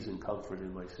and ease and comfort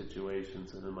in my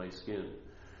situations and in my skin.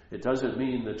 It doesn't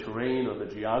mean the terrain or the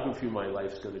geography of my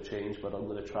life is going to change, but I'm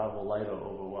going to travel lighter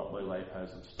over what my life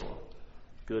has in store.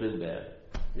 Good and bad.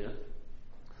 Yeah?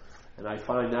 And I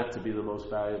find that to be the most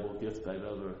valuable gift I've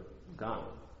ever gotten.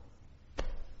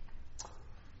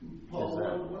 Paul,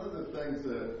 one of the things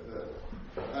that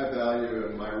I value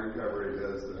in my recovery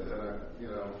is that,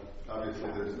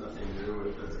 obviously there's nothing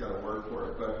new that's going to work for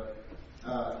it, but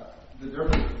the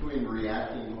difference between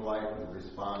reacting to life and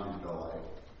responding to life.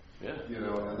 Yeah.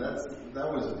 And that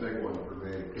was a big one for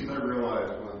me, because I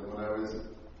realized when I was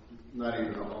not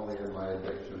even only in my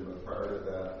addiction, but prior to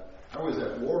that, I was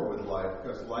at war with life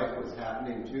because life was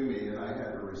happening to me and I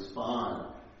had to respond.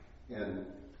 And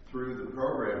through the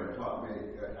program, it taught me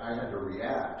I had to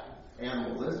react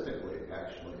animalistically,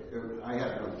 actually. I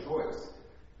had no choice.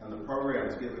 And the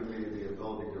program's given me the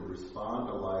ability to respond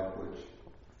to life, which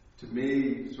to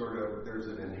me, there's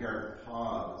an inherent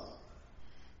pause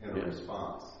in a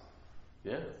response.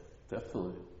 Yeah,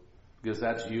 definitely. Because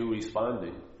that's you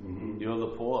responding. Mm-hmm. You're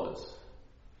the pause.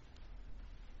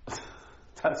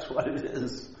 That's what it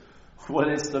is. When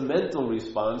it's the mental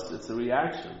response, it's a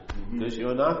reaction. Mm-hmm. Because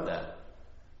you're not that.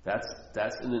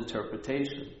 That's an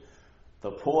interpretation.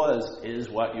 The pause is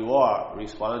what you are,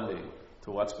 responding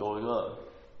to what's going on.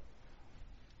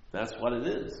 That's what it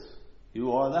is.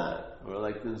 You are that. Or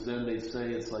like in Zen they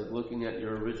say, it's like looking at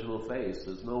your original face.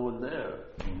 There's no one there.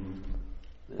 Mm-hmm.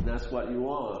 And that's what you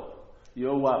are.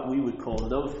 You're what we would call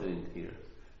nothing here.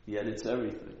 Yet it's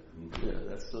everything. Mm-hmm. Yeah,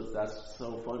 that's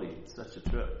so funny. It's such a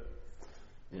trip.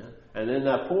 Yeah. And then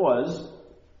that pause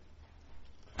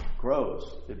grows.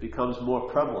 It becomes more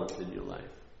prevalent in your life.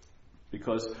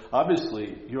 Because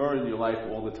obviously you're in your life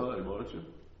all the time, aren't you?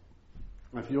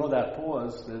 If you're that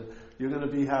pause, then you're going to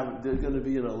be they're going to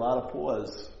be in a lot of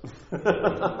pause.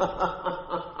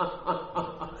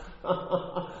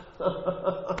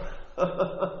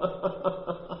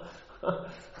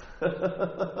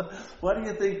 What do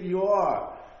you think you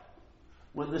are?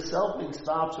 When the selfing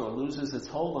stops or loses its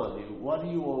hold on you, what do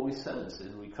you always sense?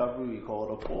 In recovery, we call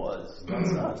it a pause.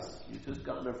 That's us. You've just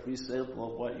gotten a free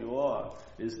sample of what you are.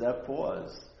 Is that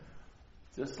pause?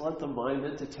 Just let the mind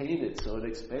entertain it so it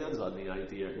expands on the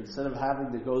idea. Instead of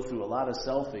having to go through a lot of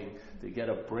selfing to get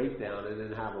a breakdown and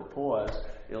then have a pause,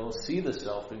 it'll see the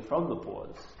selfing from the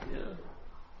pause.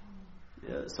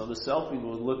 Yeah. So the selfing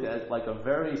will look at like a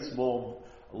very small,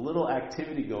 little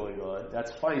activity going on.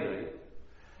 That's finite.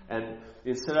 And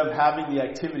instead of having the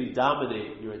activity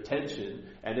dominate your attention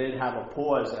and then have a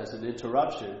pause as an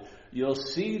interruption, you'll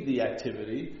see the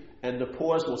activity and the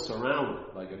pause will surround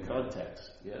it like a context.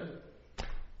 Yeah.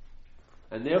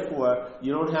 And therefore,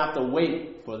 you don't have to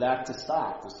wait for that to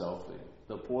stop, the selfing.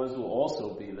 The pause will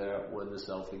also be there when the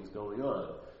selfing's going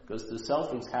on. because the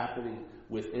selfing's happening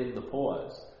within the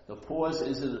pause. The pause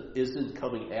isn't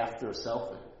coming after a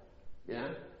selfing.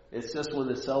 Yeah? It's just when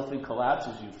the selfing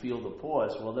collapses, you feel the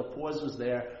pause. Well, the pause is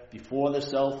there before the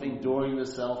selfing, during the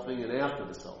selfing, and after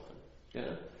the selfing.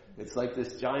 Yeah? It's like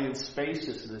this giant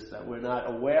spaciousness that we're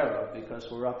not aware of because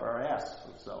we're up our ass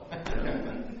of self.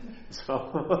 Yeah?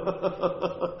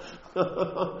 So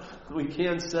we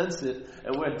can't sense it,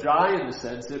 and we're trying to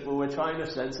sense it, but we're trying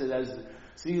to sense it as,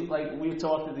 see, like we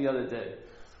talked the other day.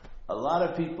 A lot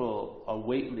of people are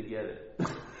waiting to get it.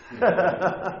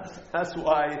 That's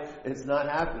why it's not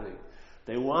happening.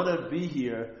 They want to be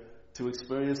here to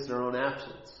experience their own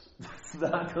absence. It's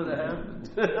not going to happen.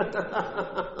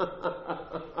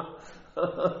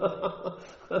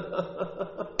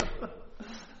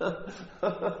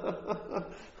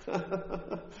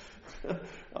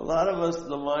 A lot of us,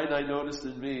 the mind I noticed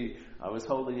in me, I was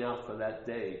holding out for that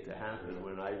day to happen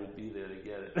when I would be there to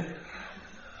get it.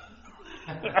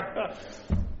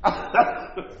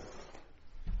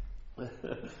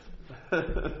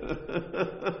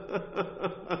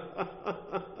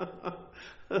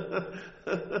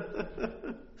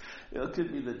 It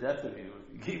could be the death of you if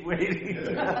you keep waiting.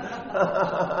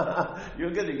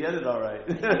 You're going to get it all right.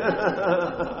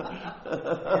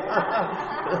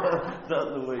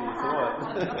 Not the way you thought.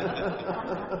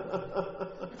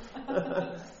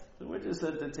 So we're just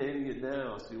entertaining it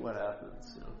now, see what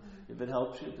happens. You know, if it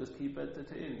helps you, just keep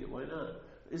entertaining it. Why not?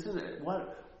 Isn't it,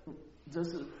 what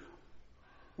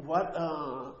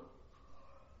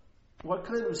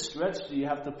kind of stretch do you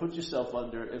have to put yourself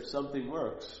under if something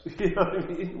works? You know what I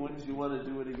mean? Wouldn't you want to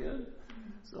do it again?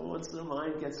 So once the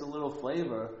mind gets a little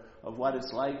flavor of what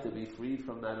it's like to be freed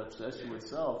from that obsession with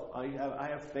self, I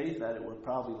have faith that it would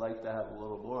probably like to have a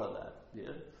little more of that.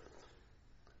 Yeah.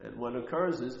 And what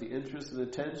occurs is the interest and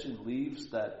attention leaves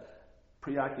that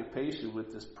preoccupation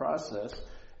with this process,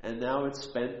 and now it's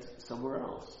spent somewhere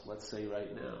else. Let's say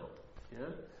right now.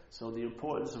 Yeah. So the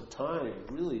importance of time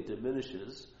really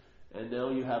diminishes. And now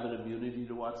you have an immunity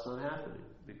to what's not happening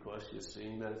because you're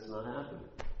seeing that it's not happening.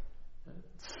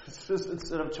 It's just,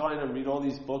 instead of trying to read all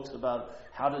these books about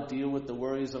how to deal with the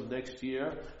worries of next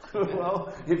year,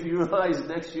 well, if you realize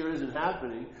next year isn't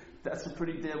happening, that's a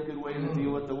pretty damn good way to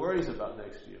deal with the worries about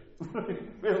next year.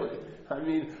 Really. I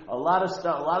mean, a lot of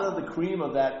the cream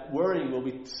of that worrying will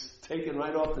be taken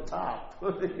right off the top.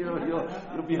 You know,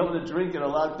 you'll be able to drink it a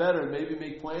lot better and maybe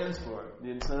make plans for it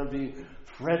instead of being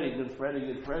fretting, you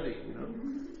know.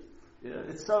 Yeah,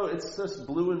 it's just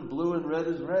blue and red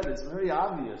is red. It's very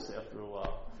obvious after a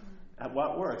while at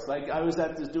what works. Like I was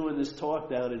doing this talk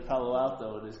down in Palo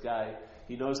Alto, and this guy,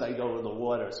 he knows I go in the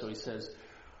water, so he says,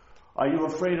 "Are you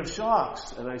afraid of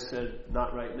sharks?" And I said,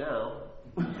 "Not right now."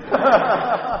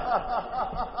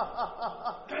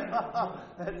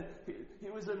 And he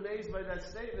was amazed by that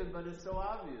statement, but it's so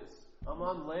obvious. I'm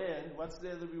on land. What's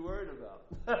there to be worried about?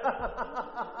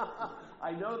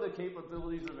 I know the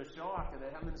capabilities of a shark, and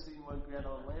I haven't seen one get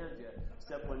on land yet,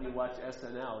 except when you watch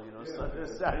SNL, you know,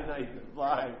 Saturday Night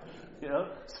Live, you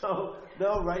know. So,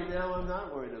 no, right now I'm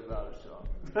not worried about a shark.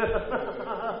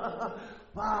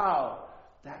 Wow.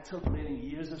 That took many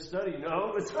years of study.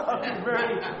 No, it's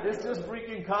just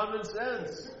freaking common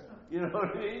sense. You know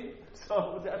what I mean?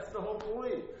 So that's the whole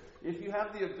point. If you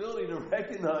have the ability to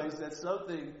recognize that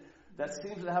something that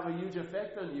seems to have a huge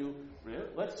effect on you,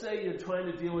 let's say you're trying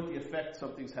to deal with the effect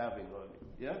something's having on you,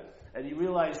 yeah? And you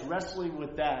realize wrestling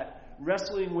with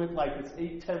like its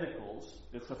 8 tentacles,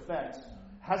 its effects,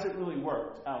 hasn't really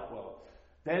worked out well.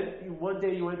 Then one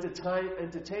day you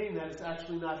entertain that it's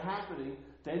actually not happening,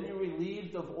 then you're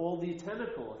relieved of all the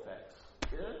tentacle effects.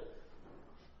 Yeah?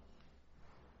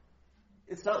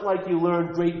 It's not like you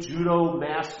learn great judo,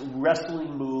 masked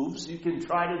wrestling moves. You can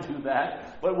try to do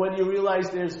that. But when you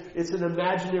realize it's an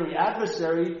imaginary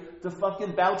adversary, the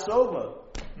fucking bout's over.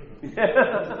 You know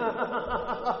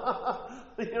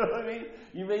what I mean?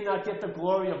 You may not get the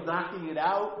glory of knocking it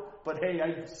out, but hey,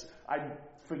 I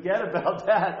forget about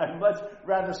that. I'd much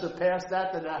rather surpass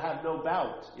that than I have no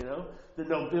bout, you know? The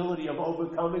nobility of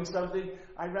overcoming something,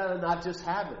 I'd rather not just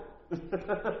have it.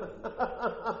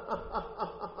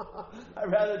 I'd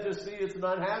rather just see it's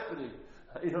not happening.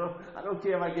 You know, I don't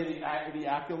care if I get any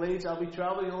accolades. I'll be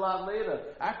traveling a lot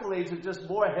later. Accolades are just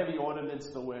more heavy ornaments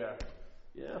to wear.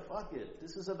 Yeah, fuck it.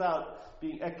 This is about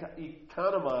being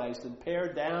economized and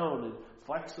pared down and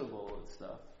flexible and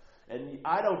stuff. And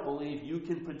I don't believe you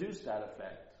can produce that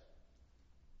effect.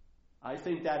 I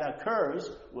think that occurs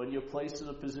when you're placed in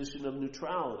a position of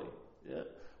neutrality. Yeah?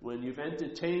 When you've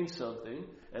entertained something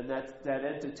and that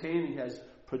entertaining has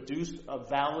produced a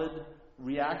valid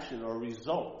reaction or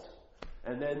result.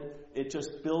 And then it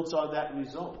just builds on that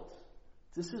result.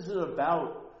 This isn't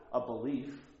about a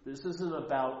belief. This isn't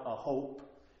about a hope.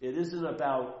 It isn't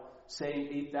about saying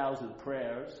 8,000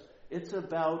 prayers. It's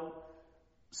about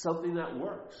something that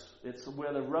works. It's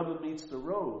where the rubber meets the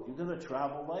road. You're going to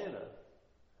travel lighter.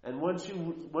 And once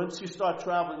you start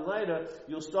traveling lighter,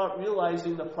 you'll start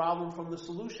realizing the problem from the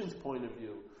solutions point of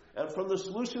view. And from the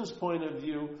solutions point of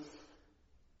view,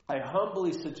 I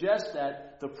humbly suggest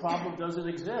that the problem doesn't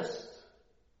exist.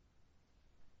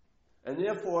 And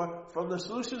therefore, from the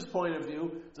solutions point of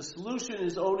view, the solution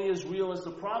is only as real as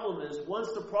the problem is. Once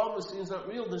the problem is seen as not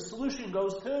real, the solution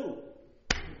goes too.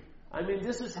 I mean,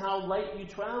 this is how light you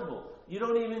travel. You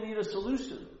don't even need a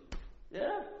solution.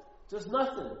 Yeah? Just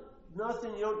nothing.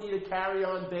 Nothing. You don't need a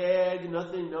carry-on bag,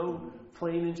 nothing, no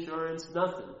plane insurance,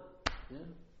 nothing. Yeah?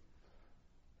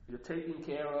 You're taken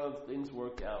care of, things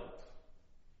work out.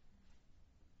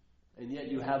 And yet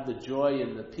you have the joy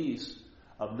and the peace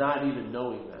of not even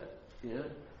knowing that. Yeah?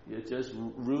 You're just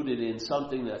rooted in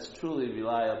something that's truly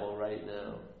reliable right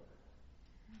now.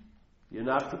 You're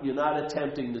not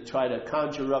attempting to try to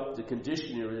conjure up the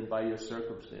condition you're in by your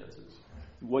circumstances.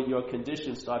 What your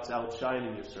condition starts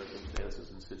outshining your circumstances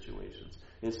and situations.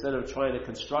 Instead of trying to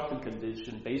construct a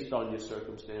condition based on your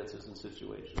circumstances and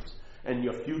situations, and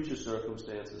your future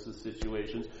circumstances and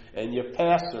situations, and your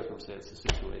past circumstances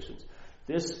and situations.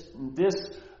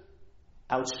 This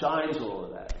outshines all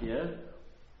of that, yeah?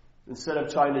 Instead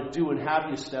of trying to do and have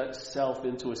yourself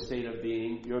into a state of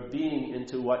being, you're being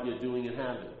into what you're doing and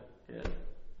having. Yeah.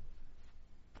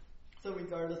 So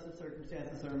regardless of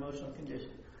circumstances or emotional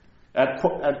condition. At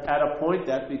a point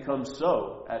that becomes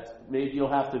so. Maybe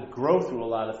you'll have to grow through a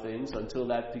lot of things until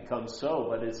that becomes so,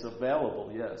 but it's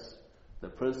available, yes. The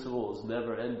principle is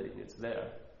never ending. It's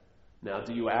there. Now,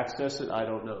 do you access it? I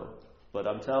don't know. But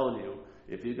I'm telling you,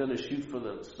 if you're going to shoot for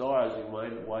the stars, why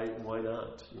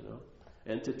not? You know,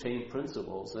 entertain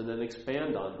principles and then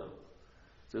expand on them.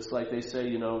 Just like they say,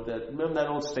 you know, remember that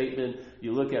old statement,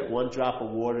 you look at one drop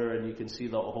of water and you can see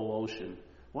the whole ocean.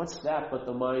 What's that but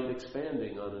the mind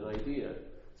expanding on an idea?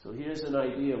 So here's an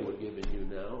idea we're giving you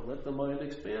now. Let the mind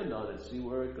expand on it, see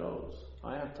where it goes.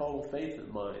 I have total faith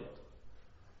in mind.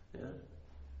 Yeah?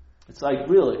 It's like,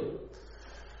 really,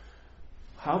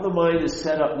 how the mind is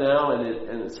set up now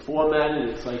and it's formatted,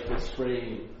 it's like the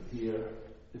frame here.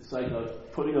 It's like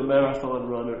putting a marathon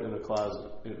runner in a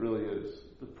closet. It really is.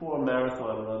 The poor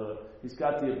marathon runner, he's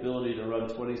got the ability to run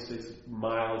 26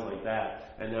 miles like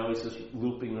that, and now he's just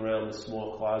looping around the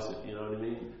small closet, you know what I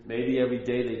mean? Maybe every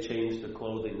day they change the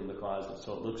clothing in the closet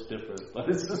so it looks different, but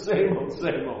it's the same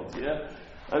old, yeah?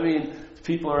 I mean,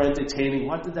 people are entertaining.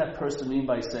 What did that person mean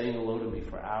by saying hello to me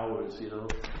for hours, you know?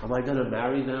 Am I going to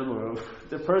marry them? Or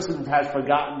the person has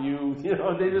forgotten you, you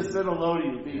know, they just said hello to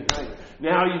you, being nice.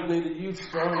 Now you've made a huge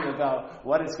story about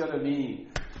what it's going to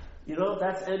mean. You know,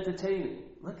 that's entertaining.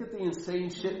 Look at the insane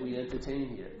shit we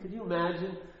entertain here. Can you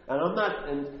imagine?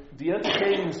 And the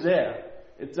entertaining's there.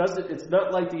 It's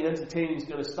not like the entertaining's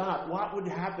going to stop. What would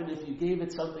happen if you gave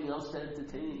it something else to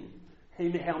entertain? Hey,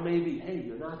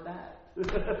 you're not that.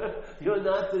 You're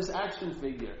not this action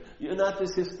figure. You're not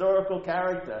this historical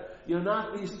character. You're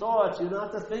not these thoughts. You're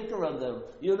not the thinker of them.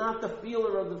 You're not the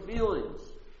feeler of the feelings.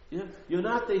 You're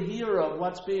not the hearer of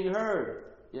what's being heard.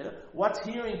 Yeah? What's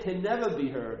hearing can never be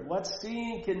heard. What's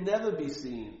seeing can never be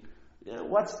seen. Yeah?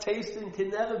 What's tasting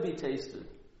can never be tasted.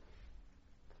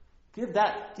 Give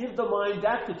the mind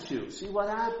that to chew. See what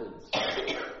happens.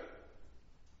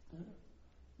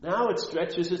 Now it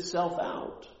stretches itself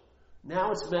out.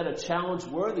 Now it's met a challenge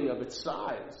worthy of its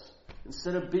size.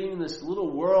 Instead of being this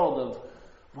little world of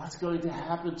what's going to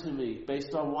happen to me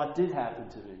based on what did happen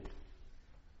to me.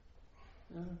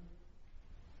 Yeah.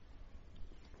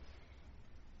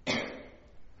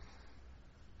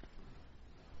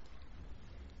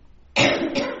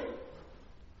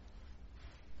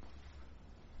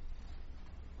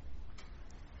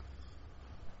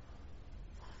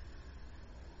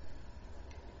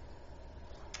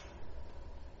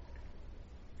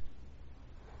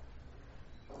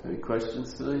 Any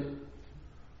questions today?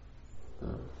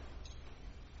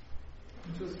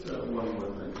 Just one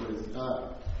more thing, please.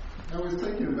 I was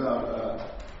thinking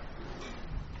about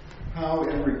how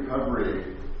in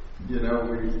recovery, you know,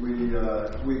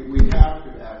 we have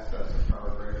to access a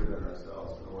power greater than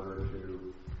ourselves in order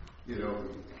to, you know,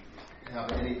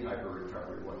 have any type of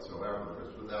recovery whatsoever.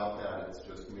 Because without that, it's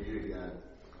just me again.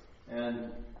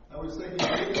 And I was thinking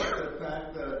about the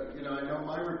fact that, you know, I know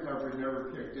my recovery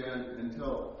never kicked in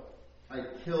until I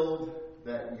killed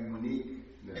that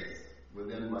uniqueness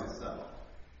within myself.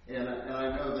 And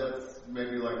I know that's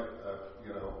maybe like,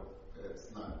 you know,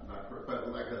 it's not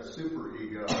but like a super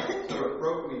ego. So it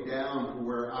broke me down to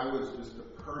where I was just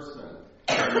a person.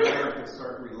 And then I could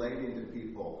start relating to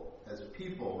people as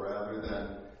people rather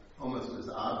than almost as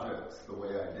objects, the way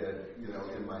I did,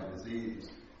 in my disease.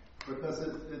 Because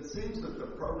it seems that the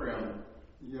program,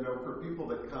 for people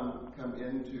that come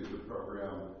into the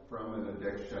program from an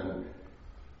addiction,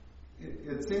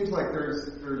 it seems like there's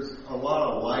a lot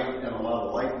of light and a lot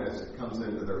of lightness that comes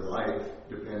into their life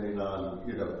depending on,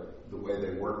 the way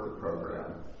they work the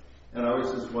program. And I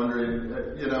was just wondering,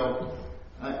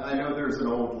 I know there's an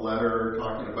old letter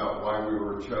talking about why we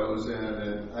were chosen,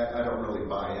 and I don't really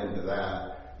buy into that.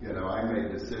 I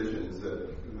made decisions that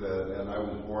and I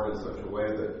was born in such a way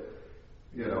that,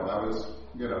 I was,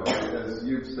 as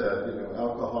you've said,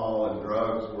 alcohol and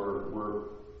drugs were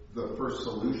the first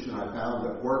solution I found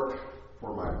that worked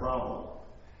for my problem.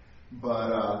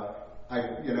 But I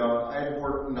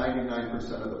worked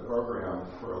 99% of the program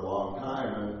for a long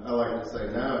time, and I like to say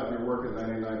now, if you're working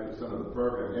 99% of the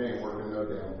program, you ain't working no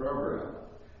damn program.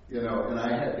 And I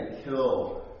had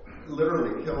to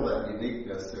literally kill that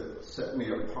uniqueness that set me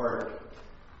apart.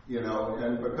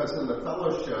 And because in the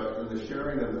fellowship and the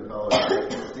sharing of the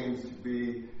fellowship, it seems to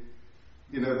be,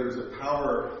 there's a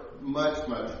power much,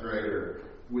 much greater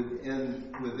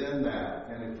within that.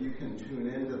 And if you can tune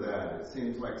into that, it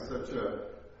seems like such a,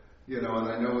 and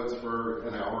I know it's for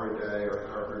an hour a day or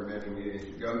however many meetings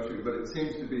you go to, but it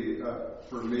seems to be,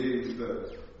 for me,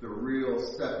 the real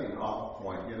stepping off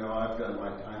point. I've done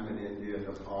my time in India,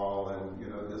 Nepal, and,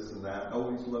 this and that,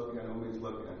 always looking,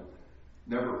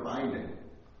 never finding.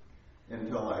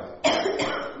 Until I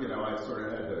sort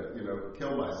of had to,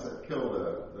 kill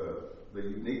the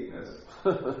uniqueness.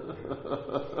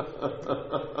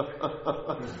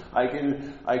 I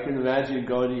can imagine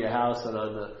going to your house and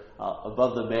on the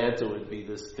above the mantle would be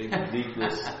this big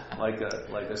uniqueness, like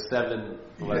a seven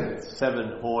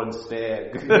horned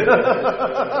stag.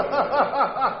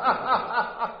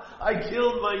 I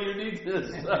killed my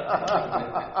uniqueness.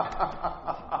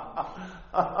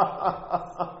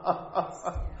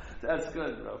 That's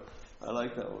good, bro. I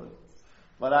like that one.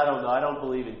 But I don't know. I don't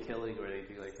believe in killing or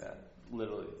anything like that.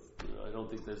 Literally. I don't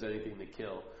think there's anything to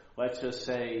kill. Let's just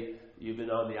say you've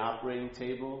been on the operating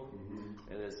table,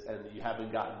 and you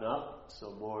haven't gotten up,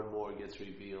 so more and more gets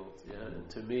revealed. Yeah. And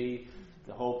to me,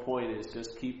 the whole point is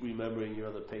just keep remembering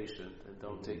you're the patient and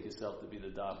don't take yourself to be the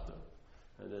doctor.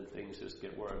 And then things just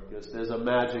get worked. Because there's a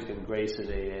magic and grace in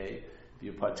AA. If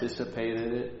you participate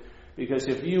in it. Because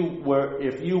if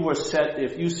you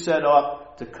set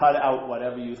up to cut out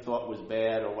whatever you thought was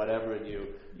bad or whatever in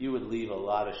you would leave a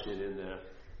lot of shit in there.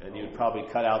 And you'd probably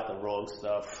cut out the wrong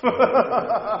stuff.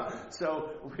 So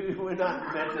we're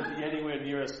not meant to be anywhere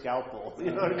near a scalpel.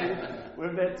 You know what I mean?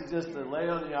 We're meant to just lay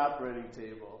on the operating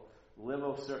table, live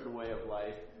a certain way of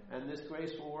life, and this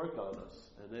grace will work on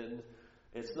us. And then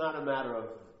it's not a matter of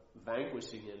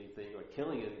vanquishing anything or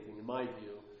killing anything, in my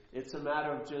view. It's a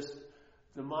matter of just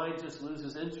the mind just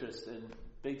loses interest in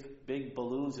big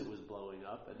balloons it was blowing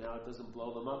up, and now it doesn't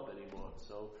blow them up anymore.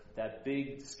 So that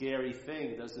big, scary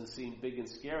thing doesn't seem big and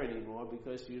scary anymore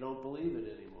because you don't believe it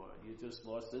anymore. You just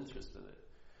lost interest in it.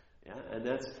 Yeah,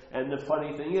 and the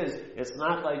funny thing is, it's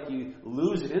not like you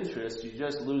lose interest, you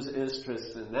just lose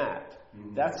interest in that.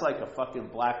 Mm-hmm. That's like a fucking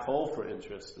black hole for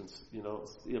interest. And,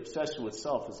 the obsession with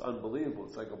self is unbelievable.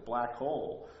 It's like a black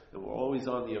hole. And we're always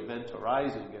on the event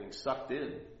horizon getting sucked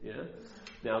in. Yeah.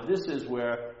 Now this is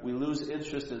where we lose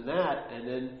interest in that, and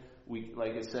then we,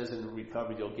 like it says in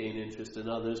recovery, you'll gain interest in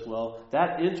others. Well,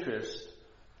 that interest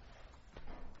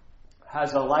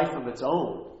has a life of its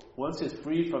own. Once it's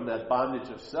free from that bondage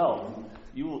of self,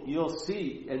 you'll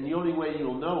see, and the only way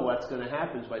you'll know what's going to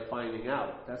happen is by finding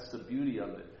out. That's the beauty of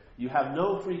it. You have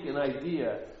no freaking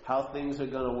idea how things are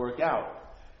going to work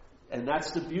out. And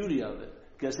that's the beauty of it.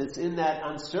 Because it's in that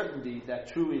uncertainty that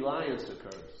true reliance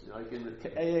occurs. Like in the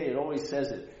AA, it always says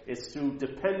it. It's through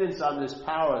dependence on this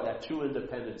power that true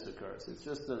independence occurs.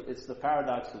 It's the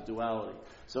paradox of duality.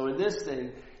 So in this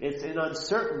thing, it's in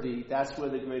uncertainty, that's where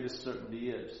the greatest certainty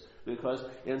is. Because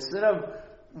instead of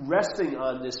resting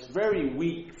on this very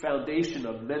weak foundation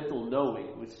of mental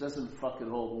knowing, which doesn't fucking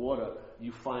hold water,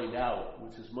 you find out,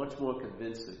 which is much more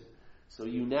convincing. So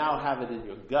you now have it in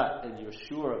your gut, and you're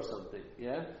sure of something,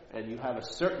 yeah? And you have a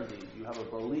certainty, you have a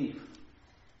belief,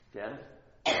 yeah?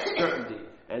 A certainty.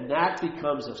 And that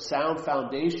becomes a sound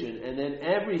foundation, and then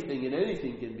everything and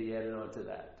anything can be added onto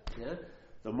that, yeah?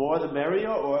 The more the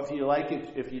merrier, or if you like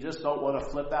it, if you just don't want to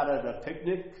flip out at a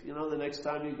picnic, the next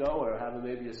time you go, or have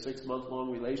maybe a 6-month-long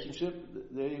relationship,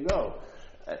 there you go.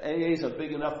 AA is a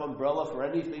big enough umbrella for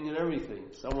anything and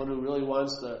everything. Someone who really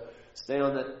wants to stay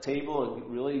on that table and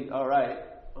really, all right,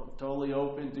 I'm totally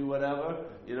open, do whatever,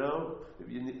 if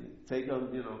you need, take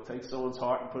someone's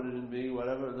heart and put it in me,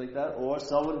 whatever, like that. Or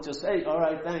someone just, hey, all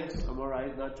right, thanks, I'm all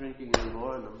right, not drinking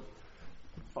anymore, and I'm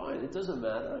fine. It doesn't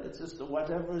matter. It's just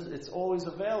whatever, it's always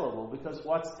available, because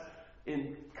what's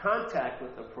in contact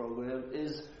with the program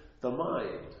is the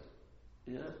mind.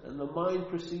 Yeah? And the mind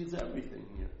precedes everything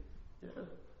here. Yeah?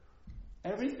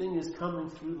 Everything is coming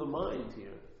through the mind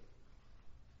here.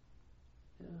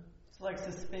 Yeah. It's like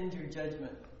suspend your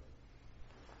judgment.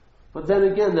 But then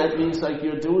again, that means like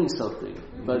you're doing something.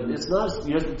 But it's not,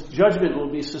 your judgment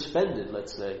will be suspended,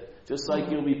 let's say. Just like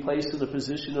you'll be placed in a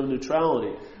position of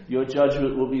neutrality, your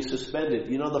judgment will be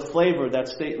suspended. You know the flavor that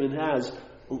statement has,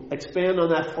 expand on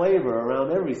that flavor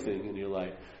around everything in your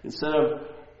life. Instead of,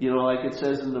 like it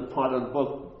says in the part of the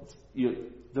book,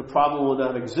 the problem will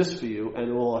not exist for you, and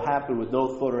it will happen with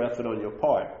no thought or effort on your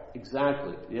part.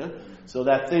 Exactly, yeah? So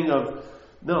that thing of,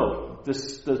 no,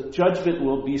 the judgment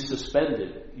will be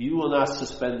suspended. You will not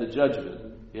suspend the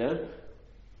judgment, yeah?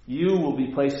 You will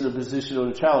be placed in a position of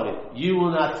neutrality. You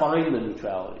will not find the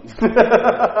neutrality.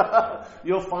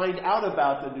 You'll find out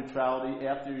about the neutrality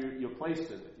after you're placed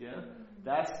in it, yeah?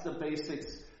 That's the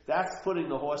basics. That's putting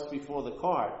the horse before the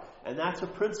cart. And that's a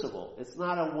principle. It's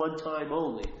not a one-time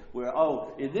only, where,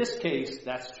 in this case,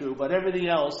 that's true, but everything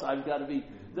else, I've got to be...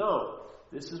 No,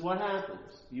 this is what happens.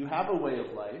 You have a way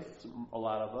of life, a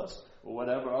lot of us, or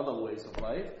whatever other ways of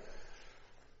life.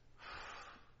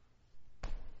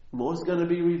 More's going to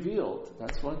be revealed.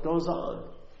 That's what goes on.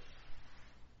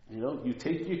 You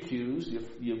take your cues,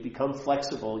 you become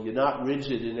flexible, you're not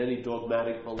rigid in any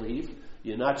dogmatic belief,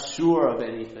 you're not sure of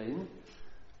anything.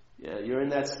 Yeah, you're in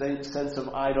that same sense of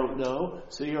I don't know,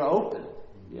 so you're open.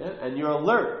 Yeah, and you're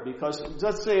alert, because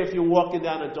let's say if you're walking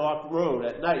down a dark road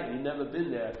at night and you've never been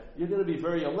there, you're going to be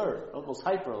very alert, almost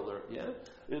hyper alert. Yeah,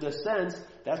 in a sense,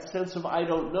 that sense of I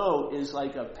don't know is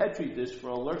like a petri dish for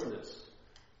alertness.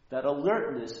 That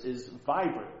alertness is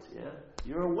vibrant. Yeah,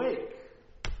 you're awake.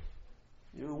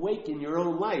 You're awake in your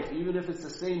own life. Even if it's the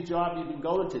same job you've been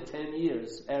going to 10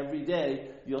 years, every day,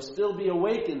 you'll still be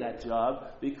awake in that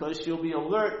job, because you'll be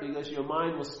alert, because your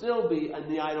mind will still be in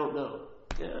the I don't know.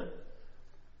 Yeah.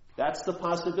 That's the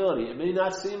possibility. It may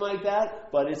not seem like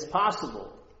that, but it's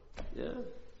possible. Yeah.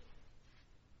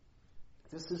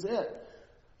 This is it.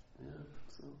 Yeah.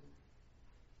 So,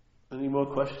 any more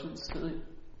questions tonight?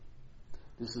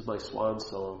 This is my swan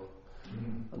song.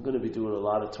 I'm going to be doing a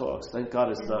lot of talks. Thank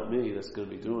God it's not me that's going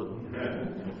to be doing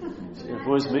them. If it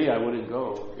was me, I wouldn't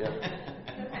go. Yeah. It's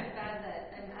kind of bad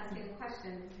that I'm asking a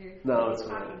question because you're talking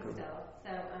right. Still.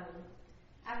 So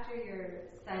after your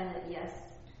silent yes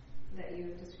that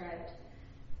you described,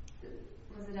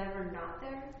 was it ever not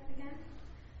there again?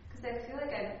 Because I feel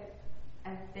like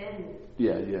I've been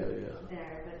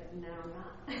there, but no, I'm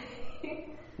not.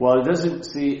 Well, it doesn't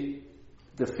see.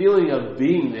 The feeling of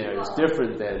being there is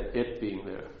different than it being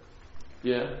there.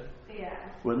 Yeah? Yeah.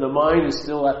 When the mind is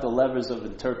still at the levers of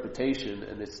interpretation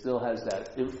and it still has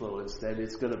that influence, then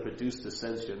it's going to produce the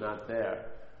sense you're not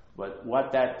there. But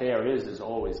what that there is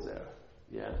always there.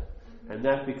 Yeah? Mm-hmm. And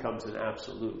that becomes an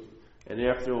absolute. And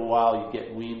after a while you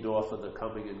get weaned off of the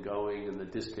coming and going and the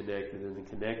disconnected and the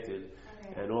connected.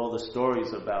 And all the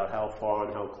stories about how far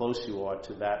and how close you are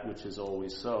to that which is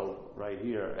always so, right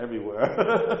here, everywhere.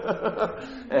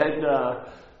 And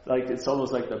like it's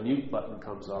almost like the mute button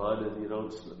comes on, and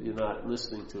you're not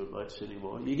listening to it much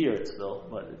anymore. You hear it still,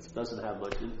 but it doesn't have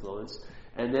much influence.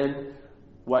 And then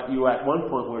what you at one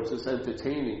point where it's just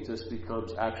entertaining just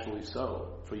becomes actually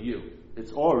so for you.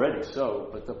 It's already so,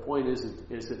 but the point is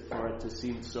it for it to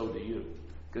seem so to you?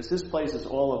 Because this place is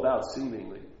all about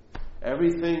seemingly.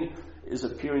 Everything is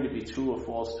appearing to be true or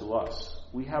false to us.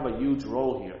 We have a huge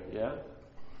role here, yeah?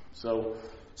 So,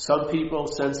 some people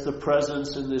sense the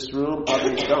presence in this room,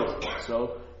 others don't.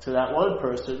 So, to that one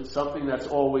person, something that's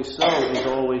always so is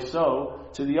always so.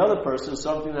 To the other person,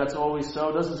 something that's always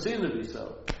so doesn't seem to be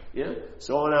so. Yeah?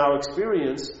 So in our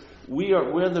experience,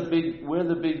 we're the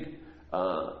big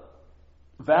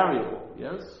variable,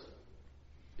 yes?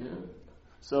 Yeah?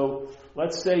 So,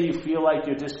 let's say you feel like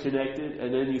you're disconnected,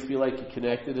 and then you feel like you're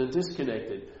connected and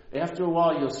disconnected. After a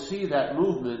while, you'll see that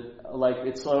movement, like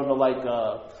it's sort of like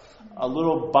a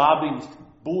little bobbing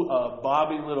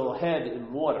little head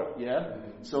in water. Yeah.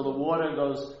 So the water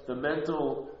goes. The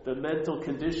mental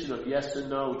condition of yes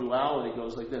and no duality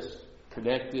goes like this: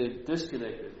 connected,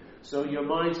 disconnected. So your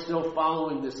mind's still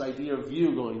following this idea of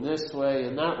you, going this way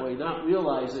and that way, not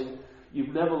realizing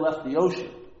you've never left the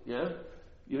ocean. Yeah.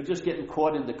 You're just getting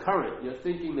caught in the current. You're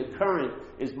thinking the current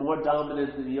is more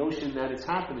dominant than the ocean that it's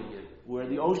happening in, where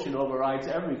the ocean overrides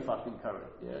every fucking current.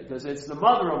 Yeah, because it's the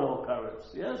mother of all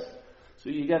currents. Yes. So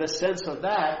you get a sense of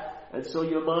that, and so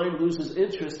your mind loses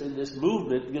interest in this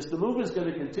movement, because the movement's going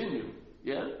to continue.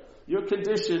 Yeah? Your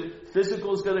condition,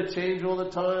 physical is going to change all the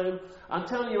time. I'm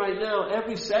telling you right now,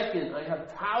 every second I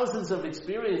have thousands of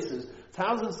experiences,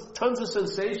 tons of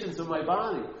sensations in my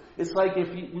body. It's like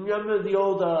if you remember the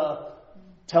old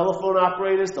telephone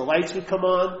operators, the lights would come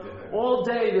on. Yeah. All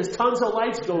day there's tons of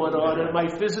lights going on in my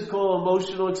physical,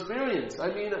 emotional experience.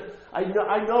 I mean, I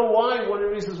know why, one of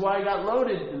the reasons why I got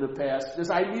loaded in the past, because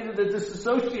I needed to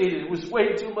disassociate it. It was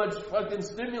way too much fucking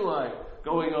stimuli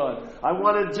going on. I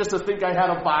wanted just to think I had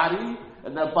a body,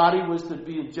 and that body was to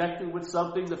be injected with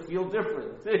something to feel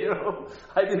different.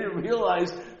 I didn't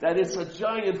realize that it's a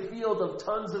giant field of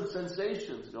tons of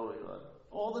sensations going on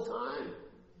all the time.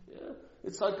 Yeah,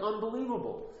 it's like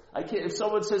unbelievable. I can't. If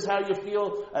someone says how you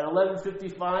feel at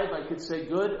 11:55, I could say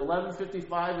good.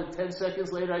 11:55, and 10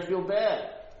 seconds later, I feel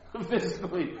bad.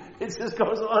 Physically, it just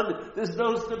goes on. There's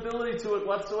no stability to it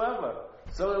whatsoever.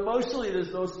 So emotionally,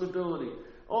 there's no stability.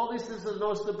 All this is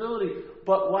no stability.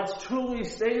 But what's truly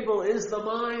stable is the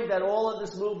mind that all of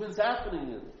this movement's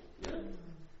happening in. Yeah?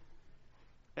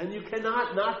 And you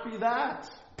cannot not be that.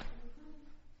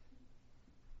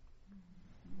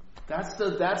 That's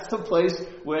the place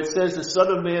where it says the Son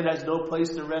of Man has no place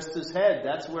to rest his head.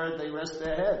 That's where they rest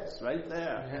their heads, right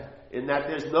there. Yeah. In that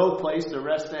there's no place to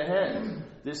rest their head.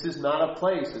 This is not a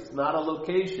place. It's not a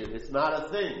location. It's not a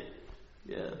thing.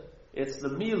 Yeah. It's the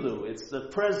milu. It's the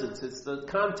presence. It's the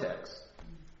context.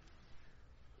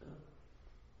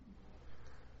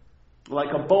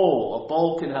 Like a bowl. A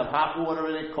bowl can have hot water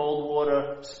in it, cold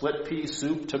water, split pea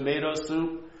soup, tomato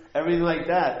soup, everything like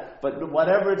that. But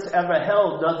whatever it's ever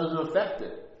held doesn't affect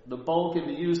it. The bowl can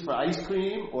be used for ice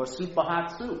cream or super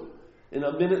hot soup in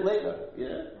a minute later.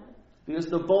 Yeah? Because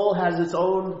the bowl has its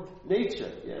own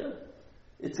nature. Yeah?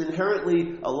 It's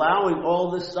inherently allowing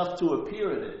all this stuff to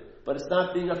appear in it, but it's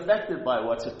not being affected by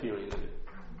what's appearing in it.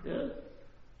 Yeah?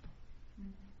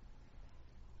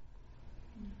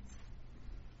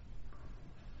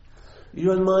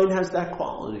 Your mind has that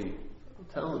quality. I'm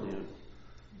telling you.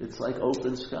 It's like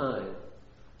open sky.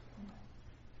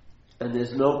 And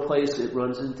there's no place it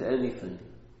runs into anything.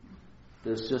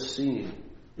 There's just seeing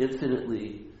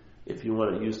infinitely, if you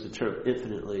want to use the term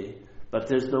infinitely, but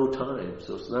there's no time,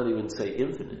 so it's not even say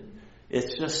infinite.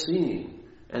 It's just seeing.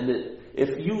 And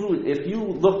if you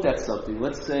looked at something,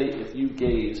 let's say if you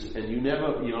gazed and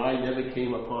your eye never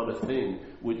came upon a thing,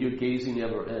 would your gazing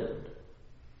ever end?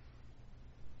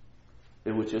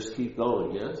 It would just keep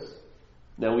going, yes?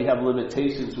 Now we have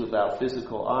limitations with our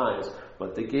physical eyes,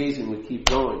 but the gazing would keep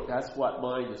going. That's what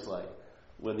mind is like.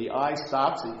 When the eye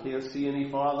stops and can't see any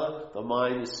farther, the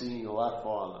mind is seeing a lot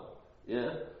farther.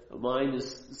 Yeah? The mind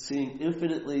is seeing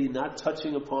infinitely, not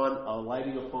touching upon or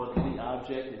lighting upon any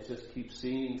object. It just keeps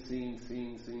seeing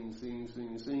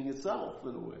itself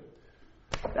in a way.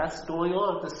 That's going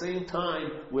on at the same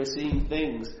time we're seeing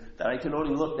things that I can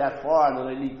only look that far and then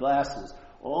I need glasses.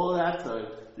 All that time.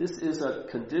 This is a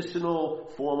conditional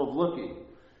form of looking.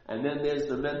 And then there's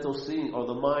the mental seeing or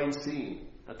the mind seeing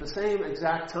at the same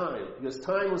exact time. Because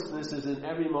timelessness is in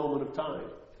every moment of time.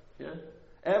 Yeah?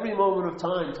 Every moment of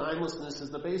time, timelessness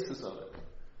is the basis of it.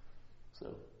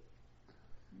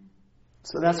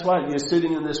 So that's why you're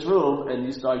sitting in this room and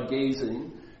you start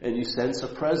gazing and you sense a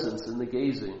presence in the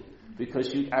gazing.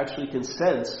 Because you actually can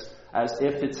sense, as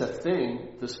if it's a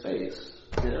thing, the space.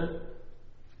 Yeah?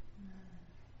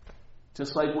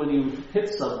 Just like when you hit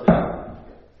something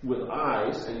with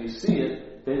eyes and you see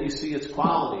it, then you see its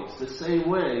qualities. The same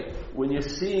way, when you're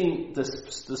seeing the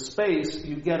space,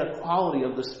 you get a quality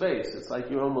of the space. It's like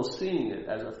you're almost seeing it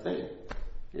as a thing.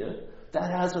 Yeah?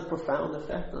 That has a profound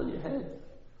effect on your head.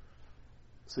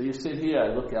 So you sit here,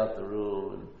 I look out the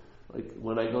room, and like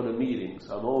when I go to meetings,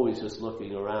 I'm always just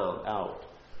looking out,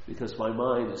 because my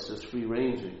mind is just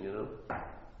free-ranging,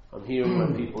 I'm hearing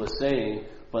what people are saying,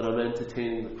 but I'm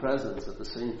entertaining the presence at the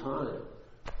same time.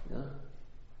 Yeah?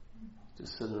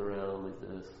 Just sitting around like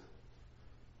this.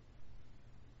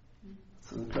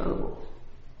 It's incredible.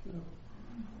 Yeah.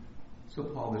 So,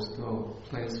 Paul, there's no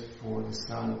place for the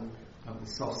son of the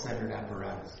self-centered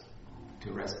apparatus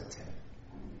to rest its head.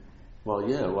 Well,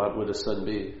 yeah, what would a son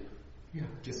be? Yeah,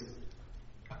 just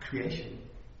a creation.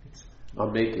 A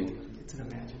making. It's an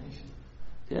imagination.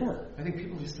 Yeah. I think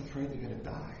people are just afraid they're going to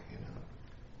die,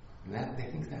 And they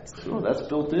think that's... Sure, that's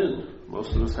built in.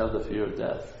 Most of us have the fear of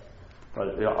death.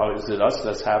 But is it us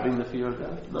that's having the fear of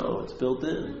death? No, it's built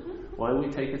in. Why do we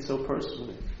take it so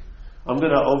personally? I'm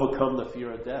going to overcome the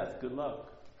fear of death. Good luck.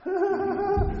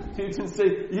 You can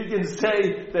say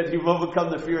that you've overcome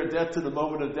the fear of death to the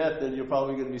moment of death, then you're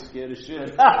probably going to be scared as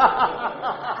shit.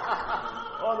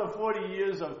 All the 40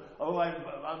 years of,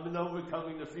 I've been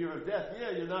overcoming the fear of death.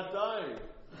 Yeah, you're not dying.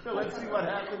 Let's see what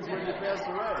happens when you pass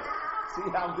away. See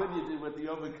how good you did with the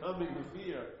overcoming the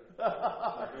fear.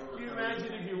 Can you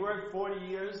imagine if you worked 40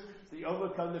 years to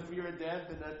overcome the fear of death,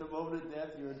 and at the moment of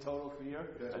death you're in total fear,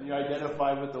 and you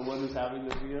identify with the one who's having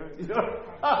the fear?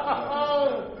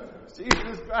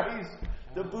 Jesus Christ,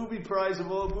 the booby prize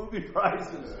of all booby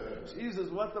prizes. Jesus,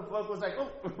 what the fuck was I?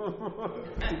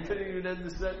 You couldn't even end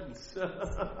the sentence.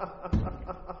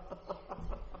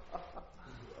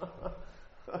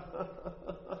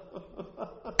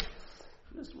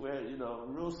 Just where,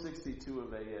 Rule 62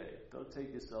 of AA. Don't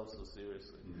take yourself so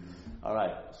seriously. All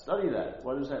right, study that.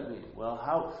 What does that mean? Well,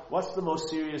 what's the most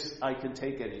serious I can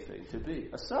take anything to be?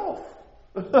 A self.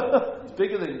 It's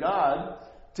bigger than God.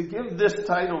 To give this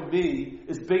title me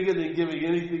is bigger than giving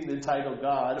anything the title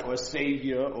God or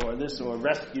Savior or this or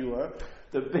Rescuer.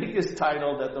 The biggest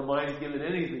title that the mind's given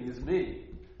anything is me.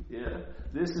 Yeah?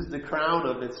 This is the crown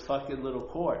of its fucking little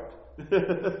court.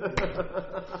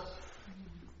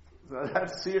 So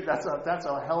that's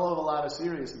a hell of a lot of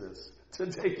seriousness to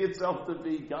take yourself to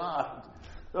be God.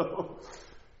 So,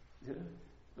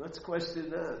 let's question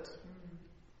that.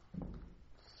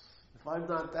 If I'm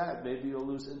not that, maybe you'll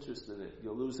lose interest in it.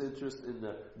 You'll lose interest in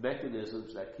the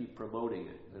mechanisms that keep promoting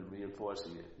it and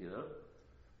reinforcing it,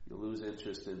 You'll lose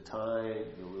interest in time.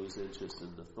 You'll lose interest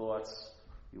in the thoughts.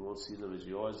 You won't see them as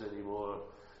yours anymore.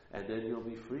 And then you'll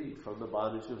be freed from the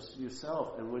bondage of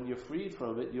yourself. And when you're freed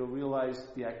from it, you'll realize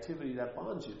the activity that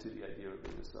bonds you to the idea of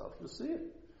yourself. You'll see it.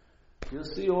 You'll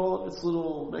see all of its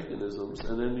little mechanisms,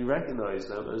 and then you recognize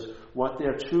them as what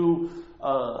their true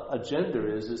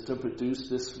agenda is to produce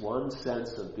this one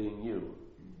sense of being you.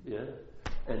 Yeah?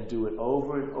 And do it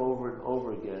over and over and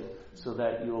over again, so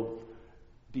that you'll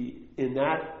be in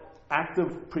that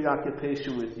active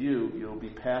preoccupation with you, you'll be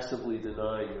passively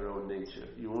denying your own nature.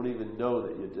 You won't even know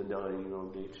that you're denying your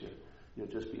own nature. You'll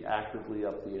just be actively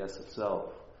up the S of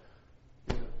self.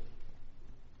 Yeah.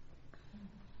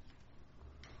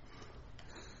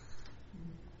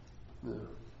 Yeah.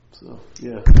 So,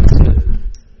 that's it.